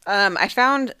 I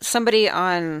found somebody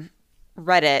on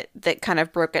Reddit that kind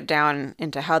of broke it down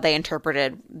into how they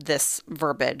interpreted this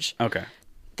verbiage. Okay.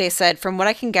 They said, from what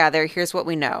I can gather, here's what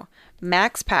we know.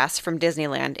 Max Pass from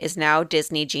Disneyland is now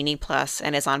Disney Genie Plus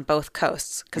and is on both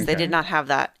coasts, because they Okay. did not have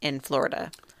that in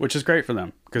Florida. Which is great for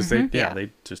them because Yeah.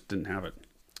 they just didn't have it.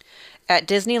 At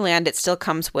Disneyland, it still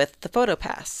comes with the Photo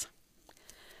Pass.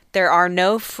 There are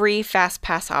no free Fast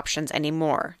Pass options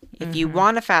anymore. If you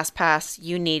want a Fast Pass,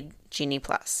 you need Genie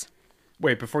Plus.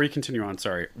 Wait, before you continue on,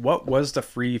 sorry. What was the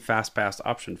free FastPass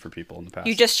option for people in the past?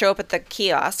 You just show up at the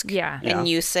kiosk Yeah. and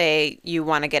you say you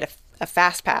want to get a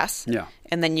Fast Pass. Yeah.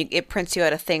 And then it prints you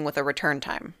out a thing with a return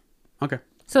time. Okay.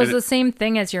 So it's And the same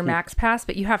thing as your Max Pass,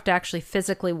 but you have to actually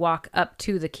physically walk up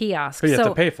to the kiosk. But you have So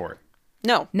to pay for it.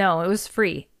 No. no, it was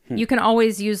free. You can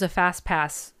always use a Fast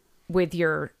Pass with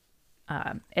your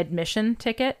admission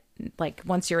ticket. Like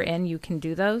once you're in, you can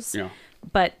do those. Yeah.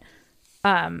 But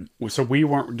So we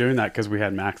weren't doing that because we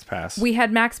had Max Pass. we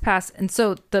had Max Pass, and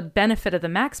so the benefit of the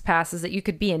Max Pass is that you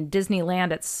could be in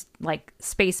Disneyland at like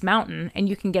Space Mountain, and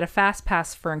you can get a Fast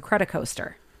Pass for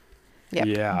Incredicoaster. Yep.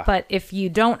 Yeah. But if you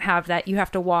don't have that, you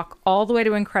have to walk all the way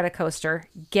to Incredicoaster,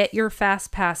 get your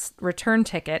Fast Pass return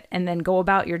ticket, and then go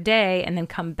about your day, and then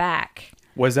come back.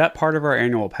 Was that part of our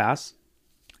annual pass?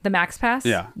 The Max Pass?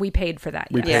 Yeah. We paid for that.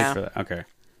 We yes. Yeah. paid for that. Okay.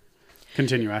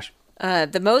 Continue, Ash.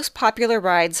 The most popular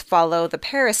rides follow the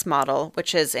Paris model,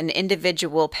 which is an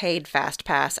individual paid fast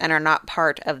pass and are not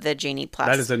part of the Genie Plus.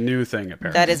 That is a new thing,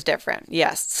 apparently. That is different,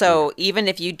 yes. So even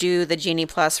if you do the Genie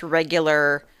Plus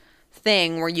regular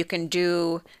thing where you can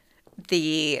do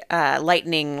the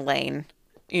lightning lane,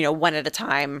 one at a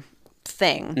time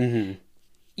thing,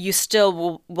 you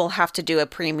still will have to do a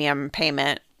premium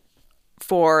payment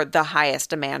for the highest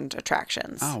demand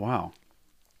attractions. Oh, wow.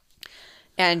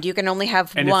 And you can only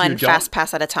have And if one you don't- fast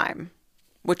pass at a time,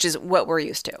 which is what we're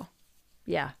used to.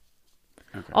 Yeah.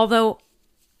 Okay. Although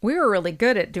we were really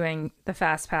good at doing the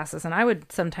fast passes, and I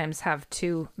would sometimes have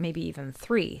 2, maybe even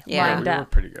 3 Yeah. lined We were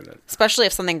up. pretty good at it. Especially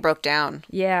if something broke down.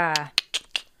 Yeah.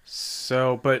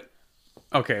 So, but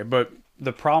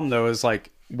the problem though is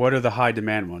like, what are the high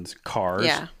demand ones? Cars,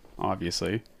 Yeah.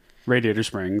 obviously, Radiator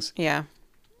Springs, Yeah.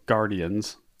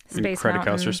 Guardians, Space Incredicoaster,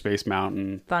 Mountain. Space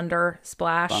Mountain. Thunder,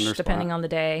 Splash, Thunder, depending Splash. on the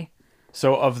day.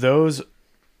 So of those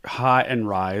high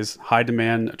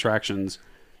demand attractions,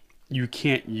 you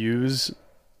can't use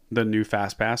the new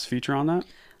Fast Pass feature on that.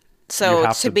 So You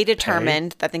have to to be pay?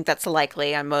 determined, I think that's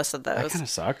likely on most of That those. kind of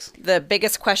sucks. The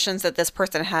biggest questions that this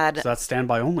person had So that's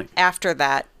standby only. after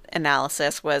that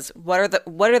analysis was what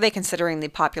are they considering the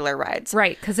popular rides?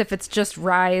 Right, because if it's just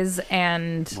Rise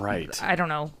and, Right. I don't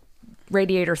know,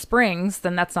 Radiator Springs,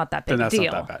 then that's not that big Then a that's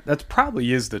deal. not that bad. That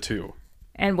probably is the 2.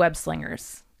 And Web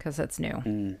Slingers, because that's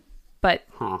new. But,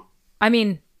 Huh. I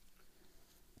mean,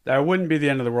 That wouldn't be the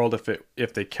end of the world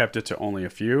if they kept it to only a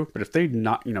few. But if they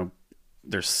not,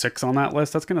 there's 6 on that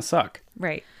list, that's gonna suck.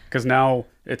 right. Because now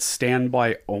it's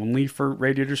standby only for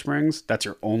Radiator Springs. That's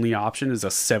your only option is a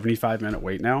 75-minute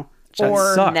wait now. That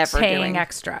Or sucks. never paying doing-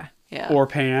 extra. Yeah. Or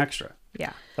paying extra.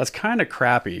 Yeah. That's kind of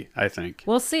crappy, I think.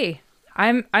 We'll see.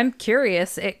 I'm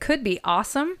curious. It could be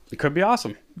awesome, It could be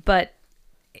awesome. but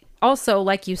also,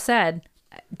 like you said,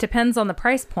 depends on the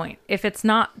price point. If it's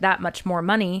not that much more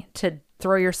money to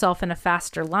throw yourself in a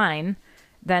faster line,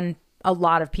 then a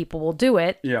lot of people will do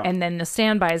it. Yeah. And then the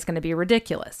standby is going to be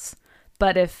ridiculous.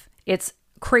 But if it's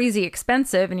crazy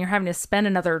expensive and you're having to spend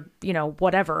another,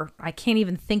 whatever, I can't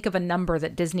even think of a number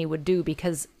that Disney would do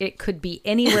because it could be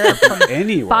anywhere from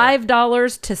Anywhere.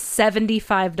 $5 to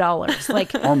 $75.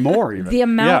 Like, Or more even. the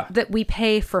amount Yeah. that we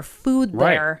pay for food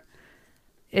Right. there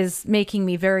is making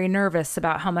me very nervous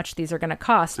about how much these are going to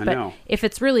cost. I But know. if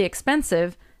it's really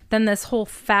expensive, then this whole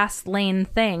fast lane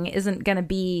thing isn't going to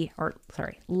be,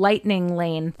 lightning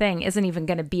lane thing isn't even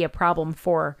going to be a problem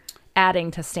for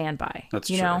adding to standby. That's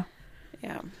you true. know?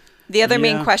 Yeah. The other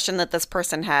main Yeah. question that this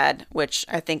person had, which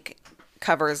I think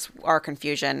covers our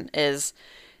confusion, is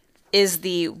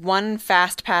the one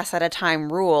fast pass at a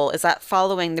time rule, is that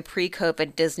following the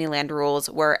pre-COVID Disneyland rules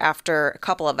where after a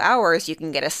couple of hours you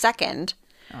can get a second,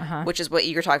 which is what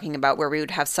you're talking about, where we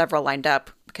would have several lined up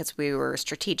because we were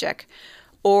strategic?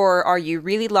 Or are you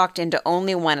really locked into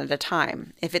only one at a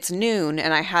time? If it's noon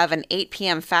and I have an 8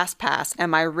 p.m. fast pass,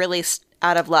 am I really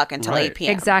out of luck until Right. 8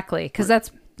 p.m.? Exactly. Because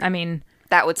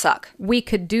That would suck. we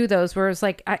could do those where it's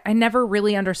like, I never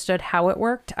really understood how it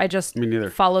worked. I just Me neither.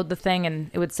 followed the thing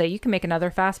and it would say, you can make another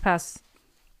fast pass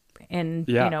in,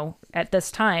 Yeah. at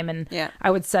this time. And Yeah. I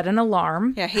would set an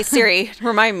alarm. Yeah, hey Siri,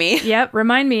 remind me. Yep.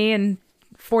 Remind me in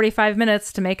 45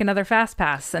 minutes to make another fast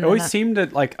pass. And It always then seemed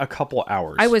at like a couple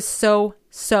hours. I was so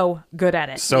good at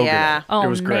it. so Yeah. good. Oh It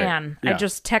was great. man. I Yeah.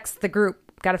 just text the group,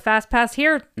 got a fast pass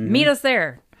here, meet us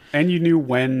there. And you knew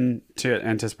when to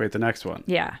anticipate the next one.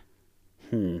 Yeah.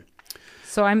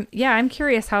 So I'm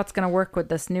curious how it's going to work with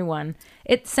this new one.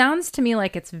 It sounds to me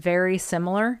like it's very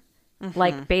similar,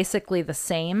 like basically the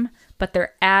same, but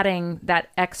they're adding that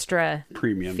extra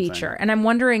Premium feature. thing. And I'm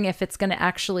wondering if it's going to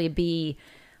actually be,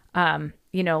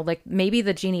 like maybe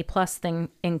the Genie Plus thing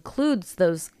includes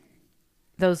the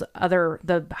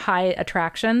high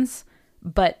attractions,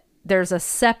 but there's a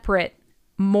separate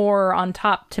more on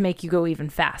top to make you go even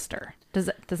faster. Does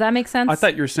that make sense? I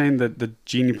thought you were saying that the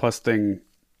Genie Plus thing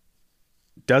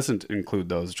doesn't include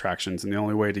those attractions, and the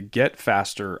only way to get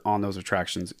faster on those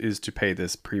attractions is to pay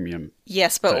this premium.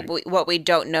 Yes, but thing. what we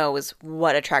don't know is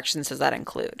what attractions does that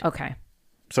include. Okay.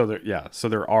 So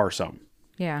there are some.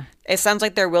 Yeah. It sounds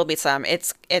like there will be some.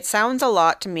 It sounds a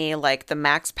lot to me like the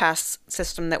Max Pass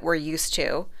system that we're used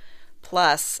to,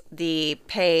 plus the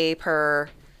pay per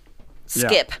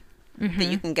skip that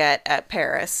you can get at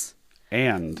Paris.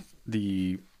 And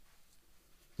the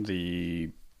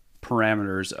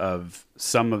parameters of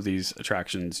some of these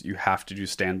attractions, you have to do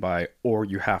standby or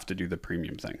you have to do the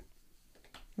premium thing,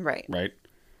 Right. right?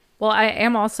 Well, I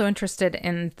am also interested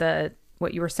in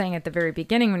what you were saying at the very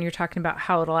beginning when you're talking about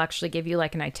how it'll actually give you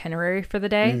like an itinerary for the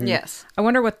day. Yes. I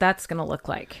wonder what that's going to look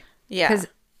like. Yeah. Because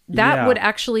That Yeah. would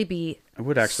actually be It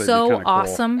would actually be so kinda cool.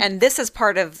 awesome. And this is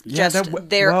part of Yeah, just that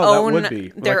their well, that own would be.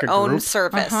 their Like a own group.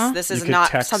 service. This You is could not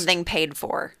text- something paid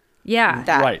for. Yeah.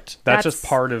 That. Right. That's just That's-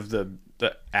 part of the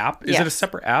app. Is it a Yes.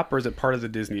 separate app or is it part of the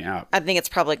Disney app? I think it's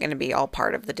probably going to be all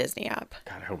part of the Disney app.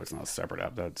 God, I hope it's not a separate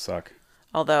app. That'd suck.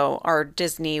 Although our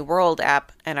Disney World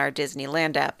app and our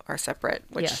Disneyland app are separate,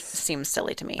 which Yes. seems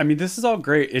silly to me. I mean, this is all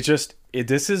great.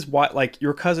 This is what, like,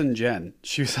 your cousin Jen,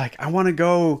 she was like, I want to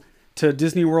go to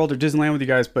Disney World or Disneyland with you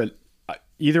guys, but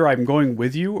either I'm going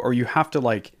with you or you have to,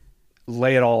 like,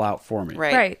 lay it all out for me.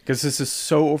 Right. Right. Because this is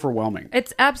so overwhelming.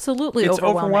 It's absolutely It's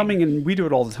overwhelming. and we do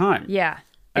it all the time. Yeah.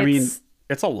 I mean, It's-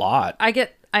 it's a lot.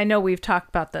 I know we've talked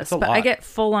about this, a but I lot. get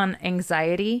full on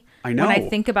anxiety I know. when I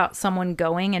think about someone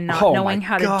going and not Oh my knowing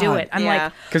how to do God. it. I'm Yeah.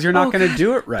 like, Because you're not "Oh, going to God,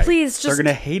 do it right. Please just They're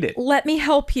going to hate it. let me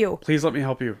help you. Please let me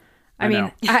help you. I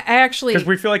mean, I actually, Because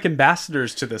we feel like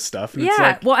ambassadors to this stuff. And yeah. it's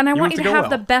like, Well, and I want you to go have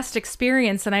the well. best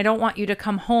experience, and I don't want you to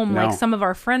come home like No. some of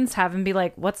our friends have and be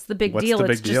like, "What's the big What's deal? the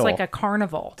It's big just deal? like a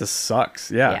carnival." This sucks.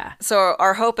 Yeah. Yeah. So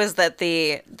our hope is that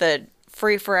the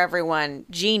free for everyone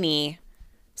Genie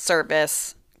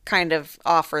service kind of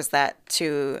offers that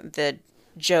to the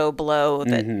Joe Blow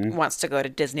that wants to go to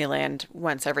Disneyland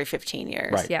once every 15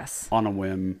 years. Right. Yes. On a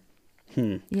whim.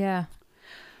 Yeah.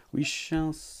 We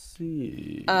shall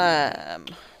see.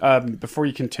 Before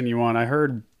you continue on, I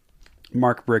heard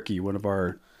Mark Bricky, one of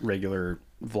our regular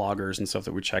vloggers and stuff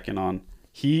that we check in on.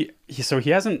 He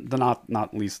hasn't,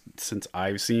 not least since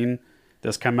I've seen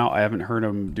this come out, I haven't heard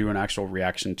him do an actual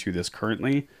reaction to this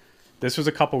currently. This was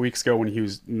a couple weeks ago when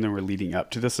they were leading up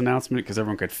to this announcement because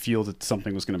everyone could feel that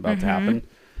something was about to happen.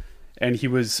 And he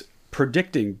was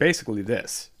predicting basically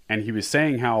this. And he was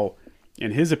saying how,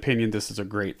 in his opinion, this is a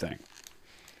great thing.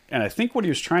 And I think what he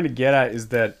was trying to get at is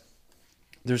that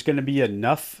there's going to be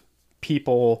enough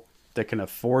people that can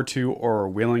afford to or are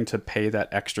willing to pay that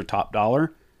extra top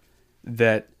dollar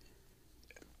that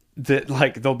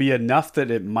like there'll be enough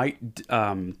that it might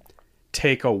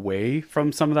take away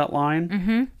from some of that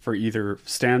line for either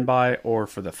standby or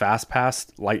for the fast pass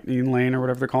lightning lane or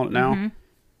whatever they're calling it now.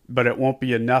 But it won't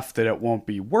be enough that it won't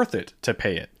be worth it to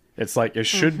pay it. It's like it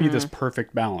should be this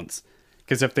perfect balance.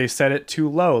 Because if they set it too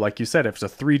low, like you said, if it's a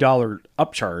 $3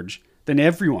 upcharge, then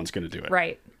everyone's going to do it.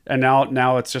 Right. And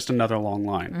now it's just another long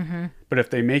line. But if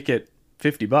they make it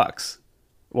 $50,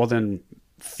 well, then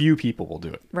few people will do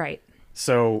it. Right.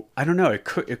 So I don't know. It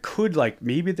could like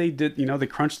maybe they did. They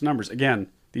crunched the numbers again.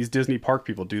 These Disney park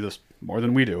people do this more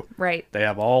than we do. Right. They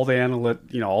have all the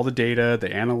all the data, the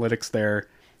analytics there,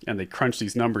 and they crunch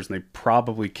these numbers, and they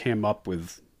probably came up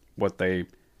with what they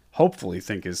hopefully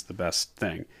think is the best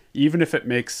thing. Even if it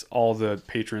makes all the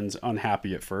patrons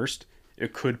unhappy at first,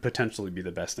 it could potentially be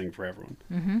the best thing for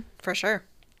everyone. For sure.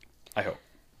 I hope.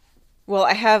 Well,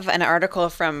 I have an article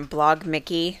from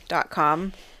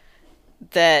blogmickey.com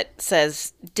that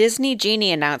says Disney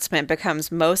Genie announcement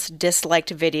becomes most disliked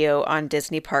video on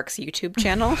Disney Parks YouTube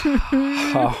channel.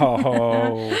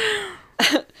 Oh,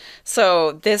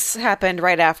 So this happened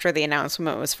right after the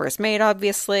announcement was first made,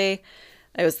 obviously.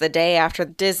 It was the day after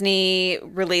Disney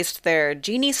released their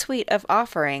Genie suite of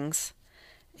offerings.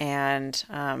 And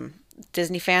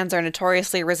Disney fans are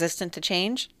notoriously resistant to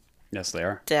change. yes, they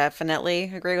are.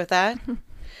 Definitely agree with that.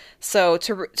 So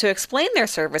to explain their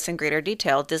service in greater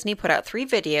detail, Disney put out 3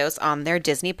 videos on their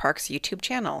Disney Parks YouTube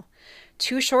channel.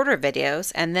 2 shorter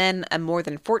videos, and then a more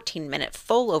than 14-minute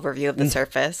full overview of the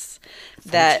service.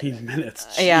 14 minutes.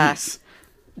 Jeez. Yeah.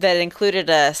 That included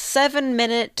a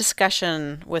 7-minute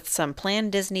discussion with some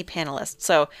planned Disney panelists.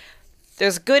 So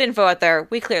there's good info out there.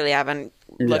 We clearly haven't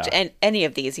looked at any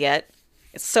of these yet.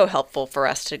 It's so helpful for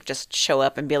us to just show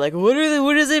up and be like, what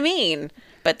does it mean?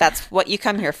 But that's what you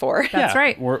come here for. That's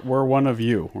right. We're one of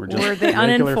you. We're We're the regular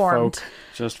uninformed. folk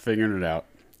just figuring it out.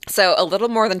 So a little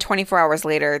more than 24 hours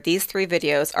later, these 3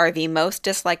 videos are the most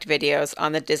disliked videos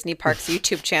on the Disney Parks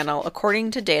YouTube channel,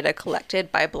 according to data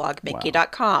collected by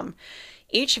blogmickey.com.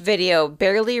 Each video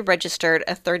barely registered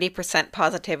a 30%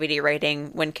 positivity rating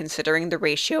when considering the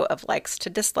ratio of likes to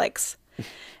dislikes.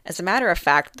 As a matter of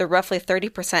fact, the roughly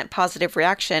 30% positive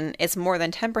reaction is more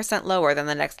than 10% lower than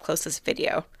the next closest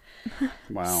video.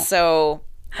 Wow. So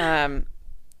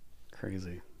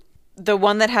Crazy. the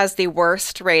one that has the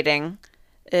worst rating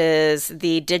is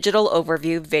the digital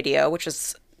overview video, which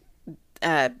is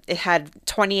it had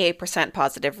 28%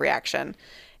 positive reaction.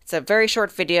 It's a very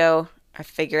short video. I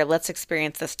figure let's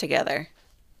experience this together.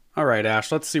 All right,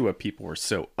 Ash, let's see what people were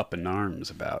so up in arms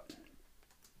about.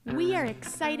 We are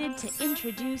excited to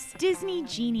introduce Disney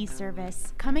Genie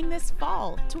service coming this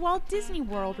fall to Walt Disney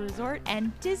World Resort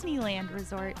and Disneyland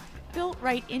Resort. Built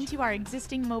right into our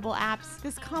existing mobile apps,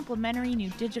 this complimentary new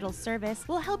digital service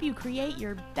will help you create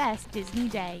your best Disney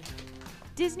day.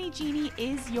 Disney Genie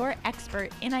is your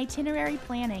expert in itinerary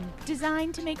planning,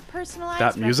 designed to make personalized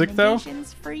That music, though?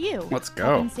 recommendations for you. Let's go.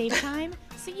 Helping save time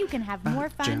so you can have more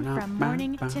fun from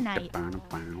morning to night.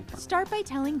 Start by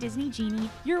telling Disney Genie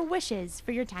your wishes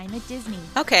for your time at Disney.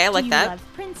 Okay, I like Do you that.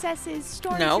 love princesses,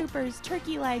 Nope. stormtroopers,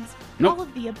 turkey legs, Nope. all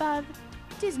of the above?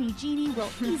 Disney Genie will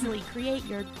easily create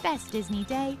your best Disney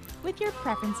day with your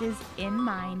preferences in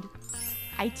mind.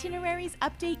 Itineraries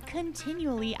update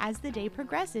continually as the day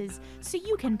progresses, so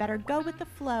you can better go with the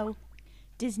flow.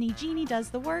 Disney Genie does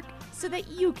the work so that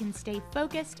you can stay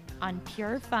focused on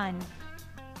pure fun.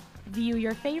 View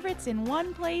your favorites in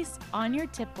one place on your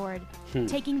tipboard,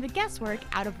 taking the guesswork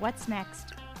out of what's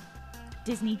next.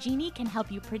 Disney Genie can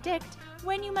help you predict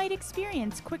when you might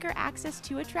experience quicker access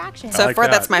to attractions. So like far,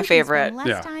 that. that's my You can spend favorite. Less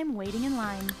Yeah. time waiting in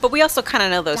line. But we also kind of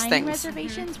know those Dining things.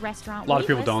 reservations, restaurant A lot of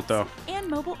people wait don't, though. lists, and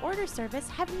mobile order service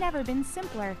have never been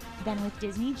simpler than with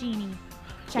Disney Genie.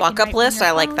 Check in Walk-up right from list, your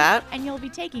I like phone, that. And you'll be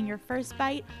taking your first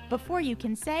bite before you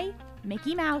can say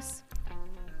Mickey Mouse.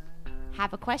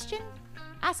 Have a question?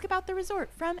 Ask about the resort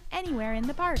from anywhere in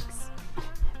the parks.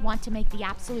 Want to make the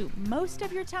absolute most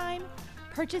of your time?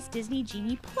 Purchase Disney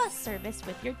Genie Plus service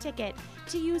with your ticket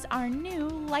to use our new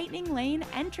Lightning Lane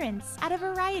entrance at a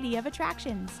variety of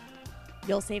attractions.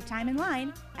 You'll save time in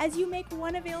line as you make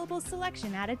one available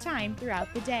selection at a time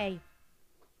throughout the day.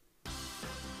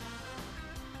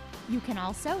 You can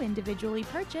also individually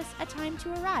purchase a time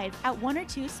to arrive at one or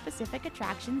two specific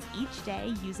attractions each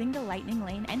day using the Lightning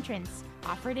Lane entrance,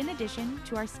 offered in addition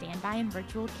to our standby and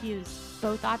virtual queues.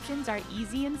 Both options are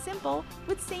easy and simple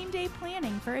with same-day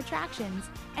planning for attractions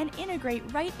and integrate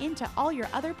right into all your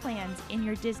other plans in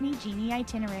your Disney Genie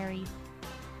itinerary.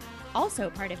 Also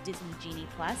part of Disney Genie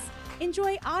Plus,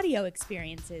 enjoy audio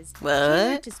experiences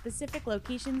catered What? to specific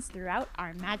locations throughout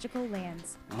our magical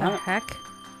lands. The heck?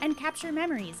 And capture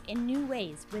memories in new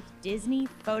ways with Disney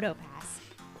PhotoPass.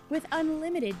 With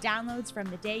unlimited downloads from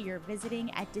the day you're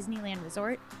visiting at Disneyland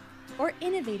Resort, or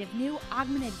innovative new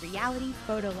augmented reality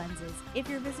photo lenses if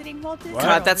you're visiting Walt Disney Wow. God,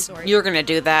 World that's Resort. you're gonna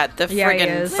do that. The Yeah, he friggin' is.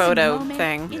 Live in the photo moment,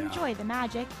 thing. Enjoy the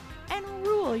magic and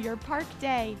rule your park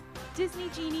day. Disney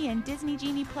Genie and Disney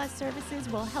Genie Plus services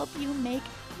will help you make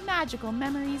magical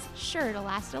memories sure to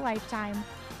last a lifetime.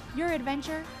 Your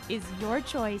adventure is your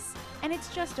choice, and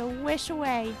it's just a wish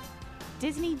away.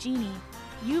 Disney Genie,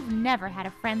 you've never had a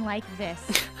friend like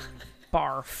this.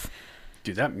 Barf.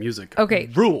 Dude, that music Okay,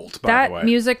 ruled, by the way. That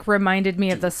music reminded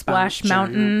me of the Splash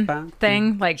Mountain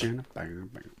thing. Like, you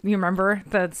remember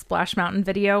the Splash Mountain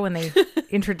video when they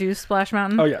introduced Splash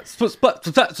Mountain? Oh, yeah. Splash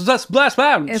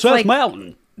Mountain. It's Splash like-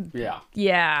 Mountain. Yeah.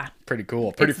 Yeah. Pretty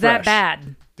cool. Pretty It's fresh. that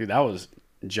bad. Dude, that was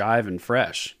jive and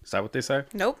fresh. Is that what they say?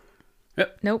 Nope.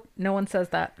 Nope, no one says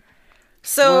that.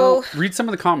 So Well, read some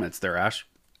of the comments there, Ash.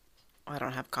 I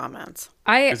don't have comments.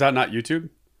 I Is that not YouTube?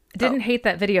 didn't hate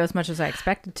that video as much as I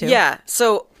expected to. Yeah.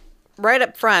 So right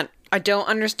up front, I don't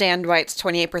understand why it's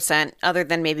 28%, other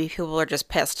than maybe people are just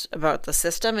pissed about the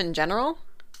system in general.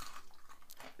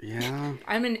 Yeah.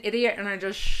 I'm an idiot and I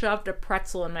just shoved a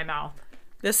pretzel in my mouth.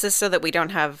 This is so that we don't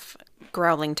have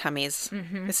growling tummies.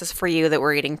 This is for you that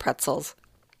we're eating pretzels.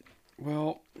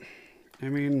 Well, I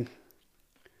mean,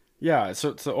 yeah.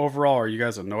 So overall, are you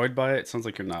guys annoyed by it? Sounds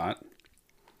like you're not.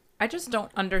 I just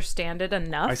don't understand it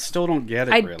enough. I still don't get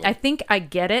it, I really. think I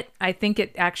get it. I think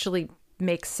it actually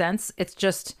makes sense. It's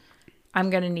just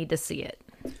I'm gonna need to see it.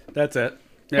 That's it.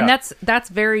 Yeah. And that's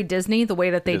very Disney. The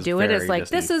way that they It is do it is very like,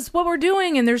 Disney. this is what we're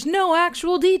doing, and there's no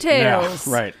actual details.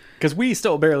 Yeah, right. Because we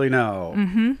still barely know.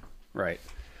 Mm-hmm. Right.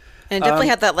 And it definitely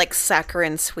had that like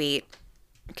saccharine sweet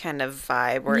kind of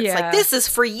vibe where it's Yeah. like, this is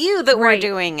for you that we're Right.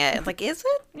 doing it. Like, is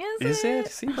it? Is it?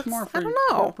 Seems more for I don't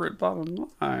know. corporate bottom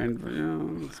line. But, you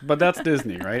know, but that's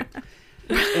Disney, right?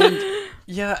 And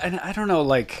yeah, and I don't know,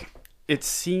 like, it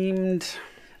seemed,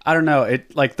 I don't know,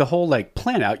 it like the whole like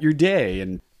plan out your day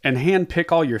and hand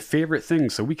pick all your favorite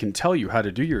things so we can tell you how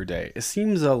to do your day. It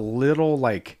seems a little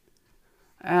like,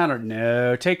 I don't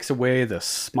know, takes away the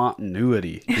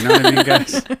spontaneity. You know what I mean,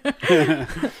 guys?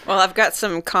 Well, I've got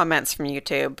some comments from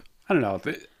YouTube. I don't know.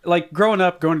 Like growing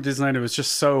up, going to Disneyland, it was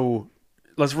just so,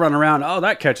 let's run around. Oh,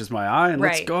 that catches my eye, and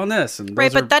let's Right. go on this. And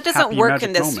Right, those are but that doesn't happy, work magic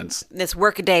in this moments. this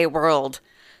workaday world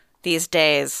these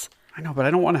days. I know, but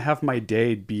I don't want to have my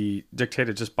day be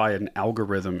dictated just by an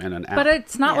algorithm and an app. But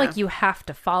it's not Yeah. like you have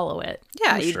to follow it.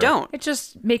 Yeah, That's you true. don't. It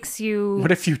just makes you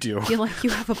What if you do? feel like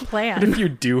you have a What plan. if you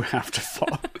do have to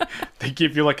follow? They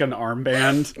give you like an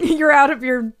armband, You're out of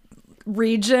your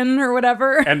region or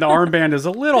whatever. and the armband is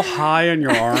a little high on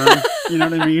your arm. You know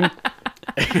what I mean?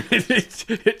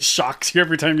 it shocks you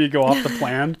every time you go off the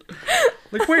plan.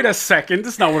 Like, wait a second,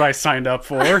 that's not what I signed up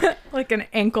for. Like an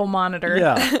ankle monitor.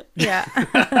 Yeah. Yeah.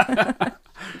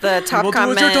 The top We'll do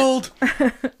what you're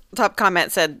told.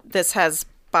 comment said this has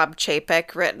Bob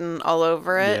Chapek written all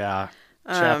over it. Yeah.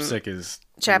 Chapstick is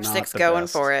Chapstick's not the going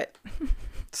best. for it.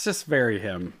 It's just very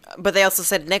him. But they also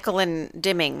said nickel and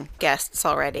dimming guests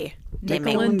already.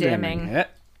 Nickel and dimming. Yeah.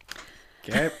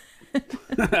 Okay.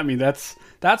 I mean, that's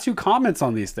who comments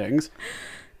on these things.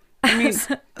 I mean,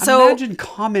 So- imagine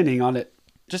commenting on it.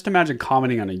 Just imagine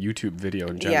commenting on a YouTube video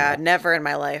in general. Yeah, never in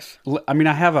my life. I mean,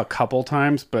 I have a couple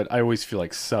times, but I always feel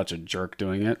like such a jerk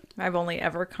doing it. I've only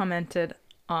ever commented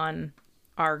on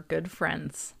our good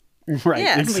friends, Right,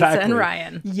 Yeah. Lisa exactly. Lisa and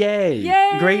Ryan. Yay.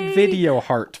 Yay! Great video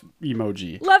heart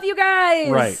emoji. Love you guys.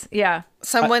 Right. Yeah.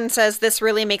 Someone says this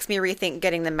really makes me rethink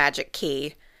getting the magic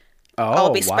key. Oh, I'll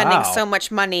be spending wow. so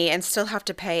much money and still have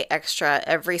to pay extra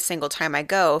every single time I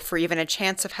go for even a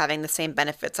chance of having the same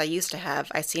benefits I used to have.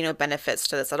 I see no benefits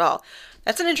to this at all.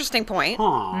 That's an interesting point. Huh.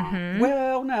 Mm-hmm.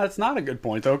 Well, no, it's not a good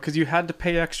point, though, because you had to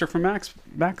pay extra for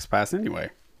Max Pass anyway.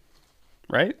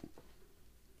 Right?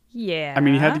 Yeah. I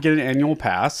mean, you had to get an annual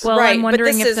pass. Well, Right, I'm but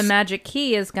wondering this if the is- magic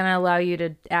key is going to allow you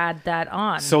to add that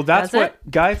on. So that's Does what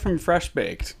it? Guy from Fresh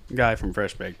Baked,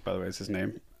 by the way, is his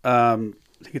name. I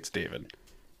think it's David.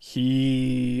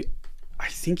 I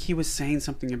think he was saying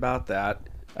something about that.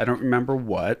 I don't remember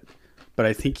what, but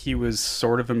I think he was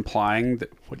sort of implying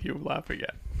that. What are you laughing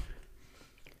at?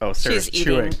 Oh, Sarah's She's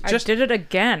chewing. eating. I did it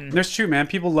again. There's chew, man.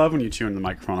 People love when you chew in the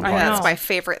microphone. I know, that's know. my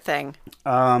favorite thing.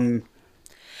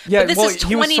 Yeah, But this well, is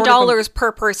he was $20 sort of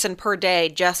per person per day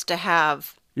just to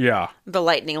have yeah. the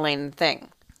lightning lane thing.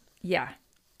 Yeah.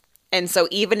 And so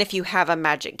even if you have a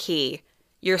magic key,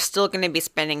 you're still going to be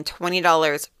spending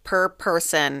 $20 per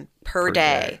person per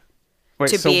day. Wait,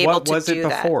 to so be able what to was it do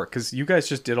that. before? Because you guys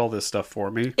just did all this stuff for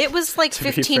me. It was like To be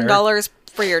 $15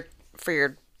 for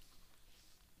your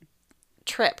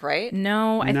trip, right?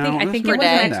 No, I No, think it was it more was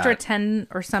an than extra that. 10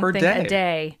 or something day. a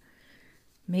day.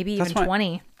 Maybe even That's why-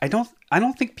 20. I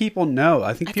don't think people know.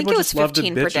 I think I think people it was just love to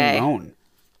 15 per bitch day. and moan.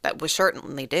 That we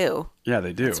certainly do. Yeah,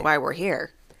 they do. That's why we're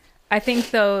here. I think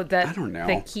though that I don't know.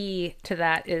 the key to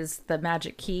that is the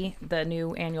magic key, the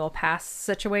new annual pass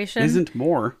situation. Isn't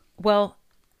more. Well,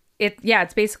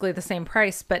 it's basically the same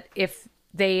price, but if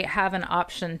they have an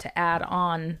option to add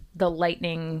on the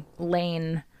lightning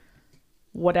lane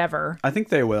whatever, I think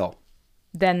they will.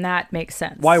 then that makes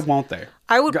sense. Why won't they?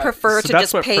 I would Got- prefer so to that's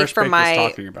just what pay Fresh for Baked was my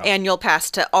talking about. annual pass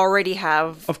to already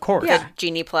have Of course. Yeah.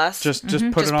 Genie Plus. Just put Just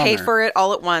it on pay there. for it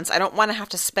all at once. I don't want to have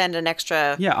to spend an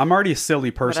extra. Yeah, I'm already a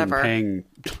silly person Whatever. paying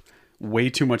way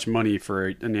too much money for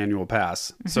an annual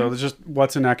pass. Mm-hmm. So there's just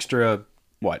what's an extra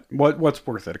what's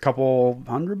worth it? A couple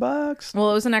 $100? Well,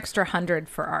 it was an extra 100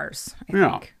 for ours, I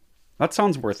Yeah. think. That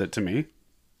sounds worth it to me.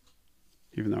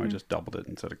 Even Mm. though I just doubled it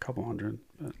and said a couple hundred.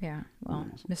 But... Yeah. Well,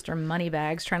 Mr.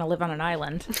 Moneybags trying to live on an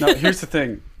island. No, here's the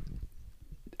thing.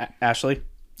 Ashley,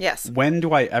 Yes. when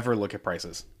do I ever look at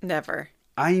prices? Never.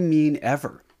 I mean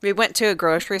ever. We went to a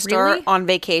grocery store Really? on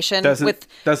vacation Doesn't with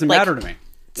doesn't like, matter to me.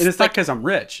 And it's not because I'm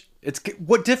rich. It's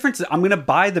what difference? I'm gonna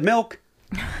buy the milk.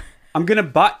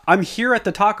 I'm here at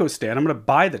the taco stand. I'm gonna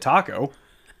buy the taco.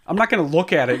 I'm not gonna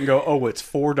look at it and go, oh, it's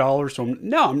 $4.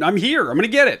 So I'm here. I'm gonna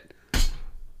get it.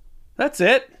 That's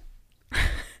it.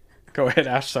 Go ahead,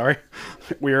 Ash. Sorry,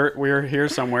 we're here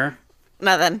somewhere.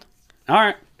 Nothing. All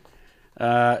right.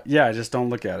 Yeah, I just don't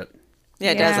look at it.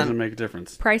 Yeah, it Yeah. It doesn't. doesn't make a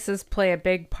difference. Prices play a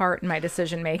big part in my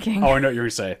decision making. Oh, I know what you're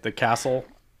gonna say. The castle.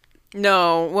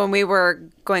 No, when we were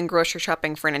going grocery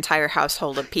shopping for an entire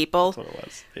household of people, That's what it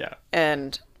was. Yeah.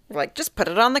 and we're like, just put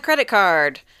it on the credit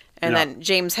card. And Yeah. then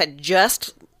James had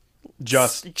just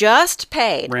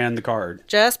paid. Ran the card.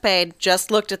 Just paid,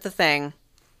 just looked at the thing.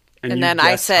 And And you then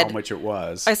I guessed said- how much it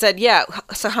was. I said, yeah,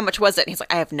 so how much was it? And he's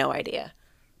like, I have no idea.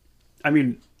 I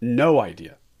mean, no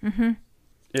idea. Mm-hmm.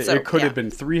 So, It could yeah. have been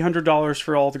 $300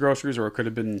 for all the groceries, or it could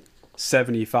have been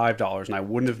 $75, and I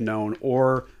wouldn't have known,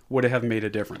 or would it have made a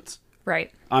difference?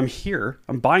 Right. I'm here.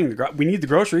 I'm buying we need the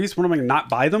groceries. What am I going to not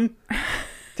buy them?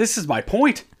 This is my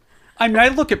point. I mean, I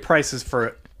look at prices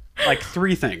for like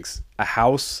three things: a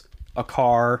house, a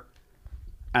car,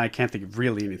 and I can't think of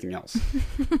really anything else.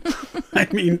 I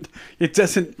mean, it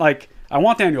doesn't like. I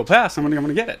want the annual pass. I'm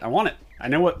gonna get it. I want it. I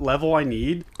know what level I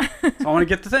need, so I want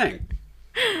to get the thing.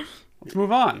 Let's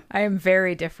move on. I am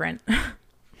very different.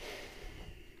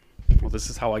 Well, this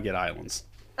is how I get islands.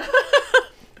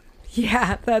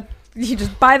 Yeah, that you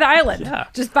just buy the island. Yeah.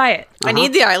 Just buy it. I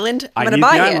need the island. I'm going to need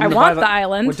buy the it. island I to want buy the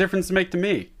island. What difference does it make to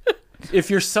me? If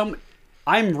you're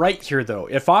I'm right here though.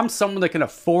 If I'm someone that can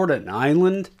afford an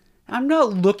island, I'm not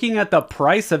looking at the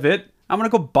price of it. I'm going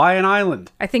to go buy an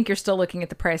island. I think you're still looking at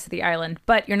the price of the island,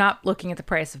 but you're not looking at the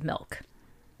price of milk.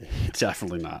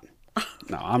 Definitely not.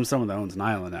 No, I'm someone that owns an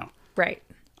island now. Right.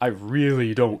 I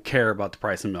really don't care about the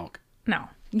price of milk. No.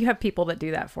 You have people that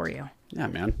do that for you. Yeah,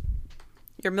 man.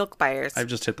 Your milk buyers. I've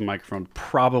just hit the microphone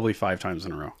probably 5 times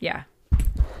in a row. Yeah.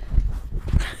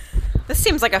 This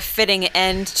seems like a fitting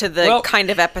end to the kind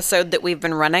of episode that we've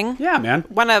been running. Yeah, man.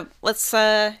 Let's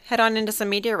head on into some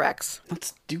media recs.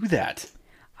 Let's do that.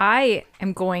 I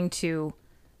am going to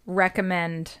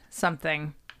recommend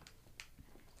something.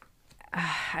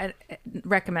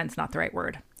 Recommend's not the right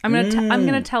word. I'm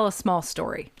gonna tell a small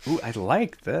story. Ooh, I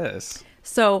like this.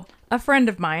 So a friend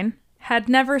of mine had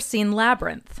never seen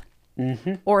Labyrinth.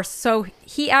 Mm-hmm. Or so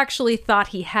he actually thought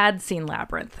he had seen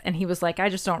Labyrinth. And he was like, I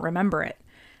just don't remember it.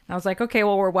 And I was like, okay,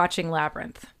 well, we're watching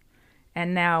Labyrinth.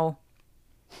 And now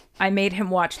I made him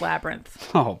watch Labyrinth.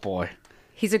 Oh, boy.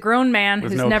 He's a grown man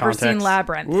who's no never context. seen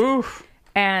Labyrinth. Oof.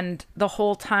 And the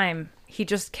whole time, he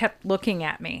just kept looking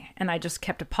at me. And I just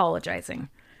kept apologizing.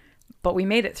 But we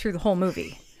made it through the whole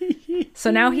movie. So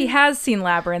now he has seen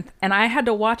Labyrinth, and I had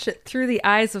to watch it through the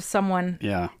eyes of someone,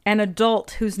 an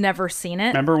adult who's never seen it.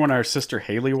 Remember when our sister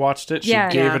Haley watched it? She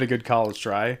gave it a good college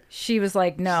try. She was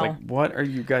like, no. She's like, what are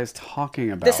you guys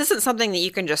talking about? This isn't something that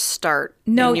you can just start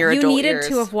No, in your you adult needed years.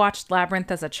 to have watched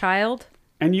Labyrinth as a child.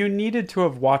 And you needed to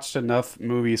have watched enough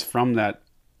movies from that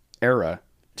era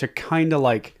to kind of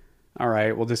like, all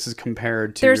right, well, this is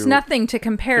compared to... There's nothing to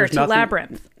compare There's to nothing-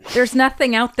 Labyrinth. There's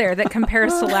nothing out there that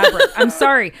compares to Labyrinth. I'm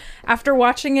sorry. After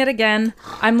watching it again,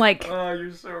 I'm like... Oh,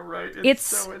 you're so right. It's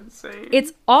so insane.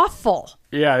 It's awful.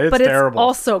 Yeah, it's but terrible. It's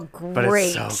also great. But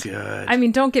it's so good. I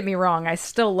mean, don't get me wrong. I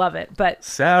still love it. But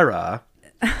Sarah,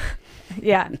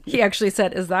 yeah, he actually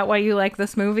said, is that why you like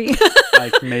this movie?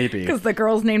 like maybe. Because the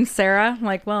girl's named Sarah. I'm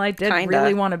like, well, I did Kinda.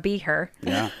 really want to be her.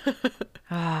 Yeah.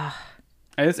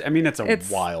 It's a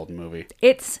wild movie.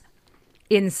 It's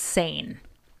insane.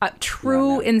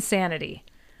 True insanity.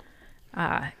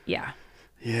 Yeah.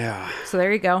 Yeah. So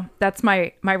there you go. That's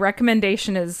my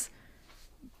recommendation is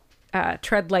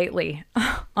tread lightly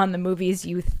on the movies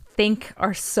you think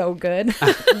are so good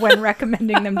when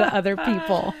recommending them to other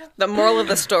people. The moral of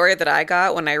the story that I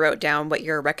got when I wrote down what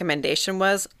your recommendation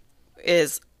was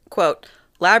is, quote,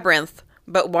 Labyrinth,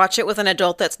 but watch it with an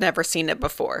adult that's never seen it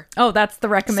before. Oh, that's the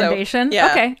recommendation? So,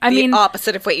 yeah, okay. I mean,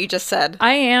 opposite of what you just said.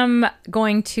 I am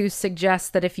going to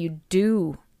suggest that if you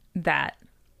do that,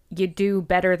 you do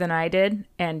better than I did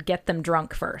and get them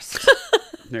drunk first.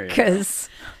 There you go. Because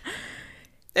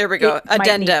There we go.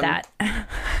 Addendum.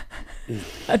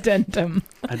 Addendum.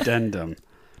 Addendum.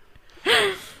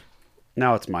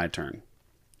 Now it's my turn.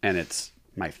 And it's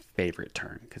my favorite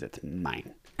turn because it's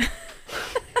mine.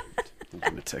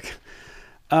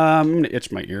 I'm going to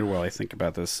itch my ear while I think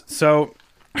about this. So,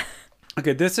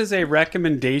 okay, this is a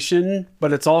recommendation,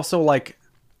 but it's also like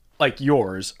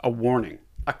yours, a warning,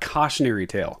 a cautionary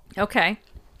tale, Okay.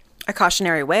 A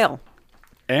cautionary whale.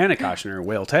 and a cautionary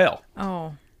whale tale.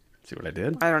 Oh, See what I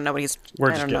did? I don't know what he's... We're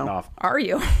I just don't getting know. off. are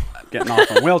you? Getting off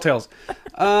on whale tails.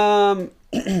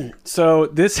 So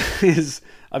this is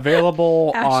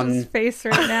available Ash's on... face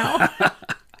right now.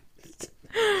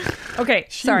 Okay,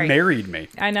 She sorry. married me.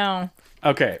 I know.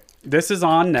 Okay, this is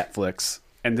on Netflix,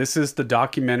 and this is the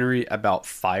documentary about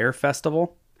Fire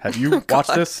Festival. Have you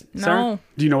watched this, Sarah? No.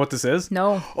 Do you know what this is?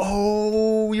 No.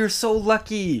 Oh, you're so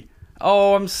lucky.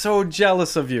 Oh, I'm so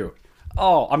jealous of you.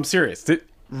 Oh, I'm serious.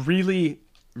 Really,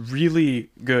 really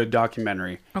good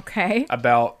documentary Okay.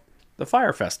 about the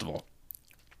Fire Festival.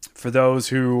 For those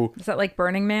who... Is that like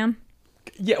Burning Man?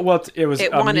 Yeah, well, it was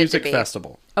It a wanted to music be.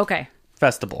 festival. Okay.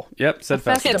 Festival. Yep, said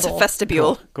festival. It's a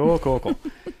Vestibule. vestibule. Cool.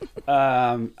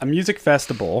 A music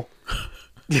festival.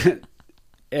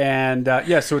 And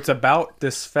so it's about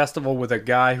this festival with a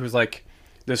guy who's like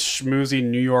this schmoozy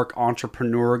New York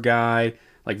entrepreneur guy,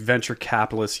 like venture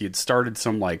capitalist. He had started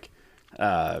some like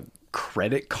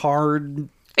credit card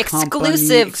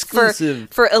Exclusive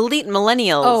for elite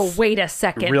millennials. Oh, wait a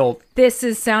second. This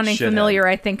is sounding shithead. familiar.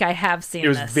 I think I have seen It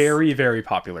was this. very, very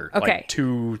popular. Okay. Like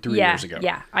 2-3 yeah, years ago.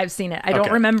 Yeah, I've seen it. I don't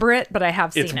Okay. remember it, but I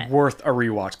have It's seen it. worth a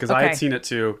rewatch because I Okay. had seen it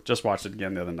too. Just watched it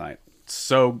again the other night.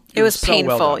 So It was so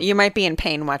painful. well done. You might be in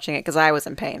pain watching it because I was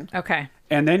in pain. Okay.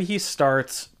 And then he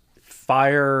starts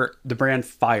the brand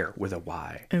Fire with a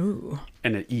Y. Ooh.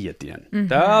 And an E at the end.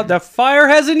 Mm-hmm. The Fire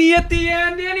has an E at the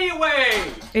end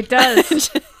anyway. It does.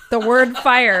 The word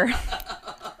fire.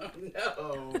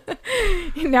 No.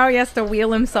 Now he has to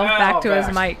wheel himself back to his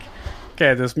back. mic.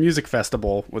 Okay, this music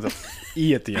festival with a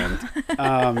E at the end.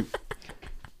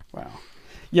 Wow.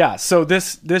 Yeah, so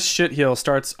this shitheel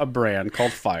starts a brand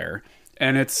called Fire,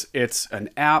 and it's an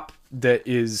app that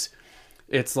is,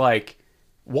 it's like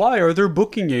why are there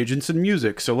booking agents in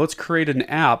music? So let's create an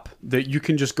app that you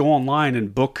can just go online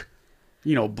and book,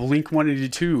 Blink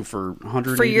 182 for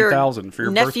 180,000 for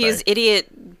your nephew's birthday.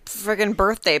 idiot friggin'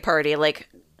 birthday party. Like,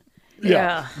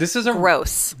 Yeah. This is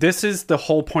gross. This is the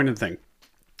whole point of the thing.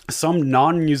 Some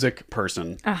non-music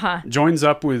person joins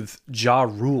up with Ja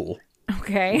Rule,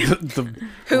 Okay. the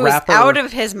Who's rapper, out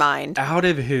of his mind. out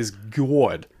of his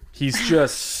gourd. He's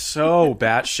just so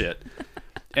batshit.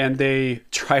 And they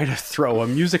try to throw a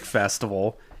music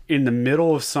festival in the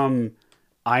middle of some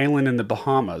island in the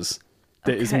Bahamas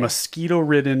that is Okay.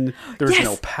 mosquito-ridden. There's Yes.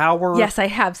 no power. Yes, I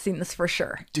have seen this for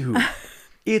sure. Dude,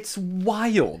 it's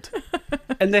wild.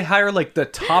 And they hire like the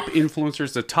top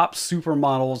influencers, the top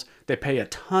supermodels. They pay a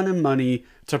ton of money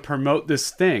to promote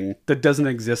this thing that doesn't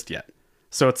exist yet.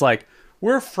 So it's like,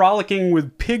 we're frolicking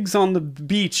with pigs on the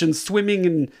beach and swimming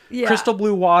in Yeah. crystal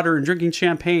blue water and drinking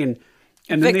champagne.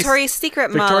 And then Victoria's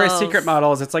Secret Victoria's models. Secret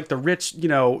models. It's like the rich,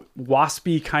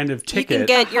 waspy kind of You ticket can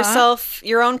get yourself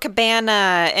your own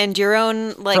cabana and your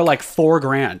own for like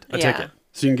 $4,000 a Yeah. ticket.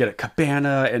 So you can get a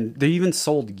cabana, and they even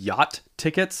sold yacht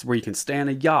tickets where you can stay on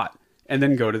a yacht and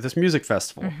then go to this music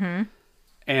festival. Mm-hmm.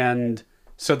 And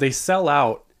so they sell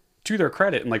out, to their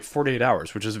credit, in like 48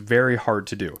 hours, which is very hard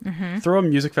to do. Mm-hmm. Throw a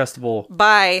music festival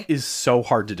by is so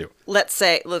hard to do. let's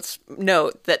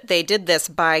note that they did this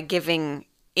by giving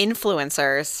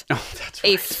influencers Oh, that's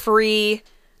a right. free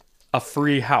A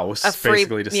free house, free-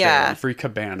 basically, to stay yeah. in, free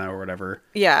cabana or whatever,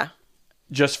 yeah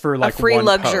just for like a free one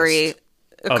luxury post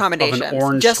of an accommodations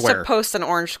orange just square. to post an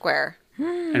orange square.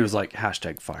 And it was like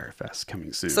 #Firefest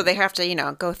coming soon. So they have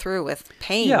to, go through with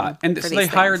paying. Yeah, and for so these they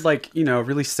hired things.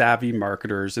 really savvy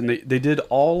marketers, and they did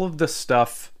all of the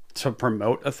stuff to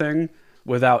promote a thing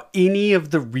without any of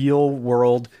the real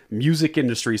world music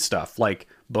industry stuff, like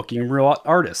booking real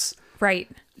artists. Right.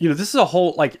 This is a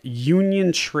whole like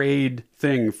union trade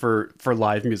thing for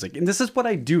live music, and this is what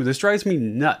I do. This drives me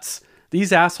nuts.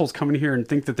 These assholes come in here and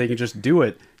think that they can just do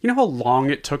it. You know how long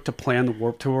it took to plan the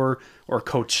Warped Tour or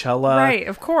Coachella? Right,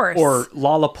 of course. Or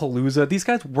Lollapalooza. These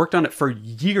guys worked on it for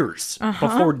years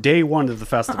before day one of the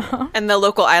festival. And the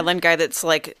local island guy that's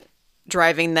like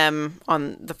driving them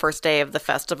on the first day of the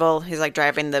festival, he's like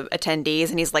driving the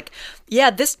attendees, and he's like, yeah,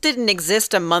 this didn't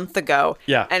exist a month ago.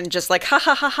 Yeah. And just like, ha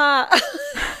ha ha ha.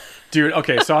 Dude,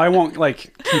 okay, so I won't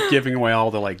like keep giving away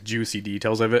all the like juicy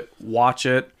details of it. Watch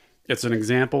it. It's an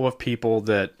example of people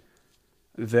that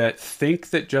think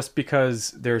that just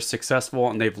because they're successful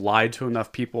and they've lied to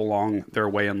enough people along their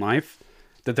way in life,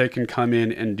 that they can come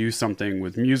in and do something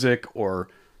with music or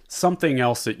something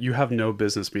else that you have no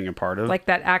business being a part of. Like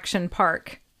that action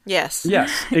park. Yes.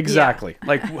 Yes, exactly.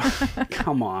 Like,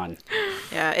 come on.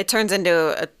 Yeah. It turns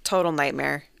into a total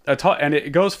nightmare. And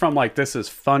it goes from like, this is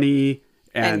funny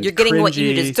and you're getting what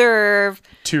you cringy deserve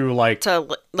to like, like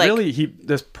really,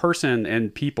 this person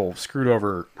and people screwed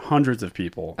over hundreds of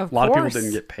people. Of A lot of course. people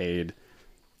didn't get paid.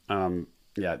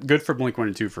 Yeah, good for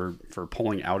Blink-182 for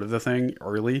pulling out of the thing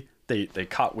early. They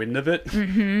caught wind of it,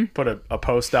 put a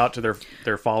post out to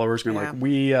their followers, being like,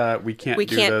 we can't we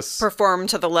do can't this. perform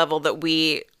to the level that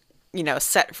we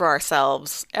set for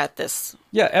ourselves at this.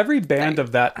 Yeah, every band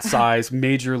of that size,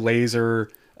 Major Lazer,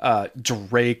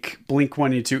 Drake,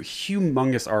 Blink-182,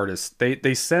 humongous artists,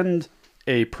 they send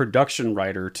a production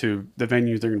writer to the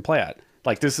venue they're going to play at.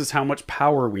 Like, this is how much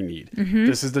power we need.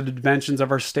 This is the dimensions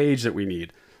of our stage that we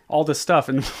need. All this stuff,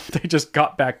 and they just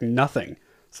got back nothing.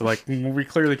 So, like, we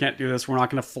clearly can't do this. We're not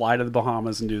going to fly to the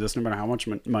Bahamas and do this no matter how much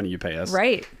money you pay us.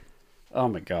 Right. Oh,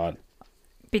 my God.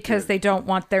 Because they don't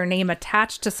want their name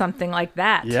attached to something like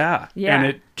that. Yeah. Yeah. And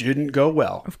it didn't go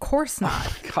well. Of course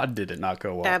not. God, did it not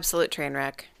go well. Absolute train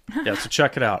wreck. Yeah, so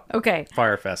check it out. Okay.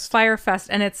 Firefest. Firefest,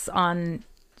 and it's on,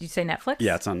 did you say Netflix?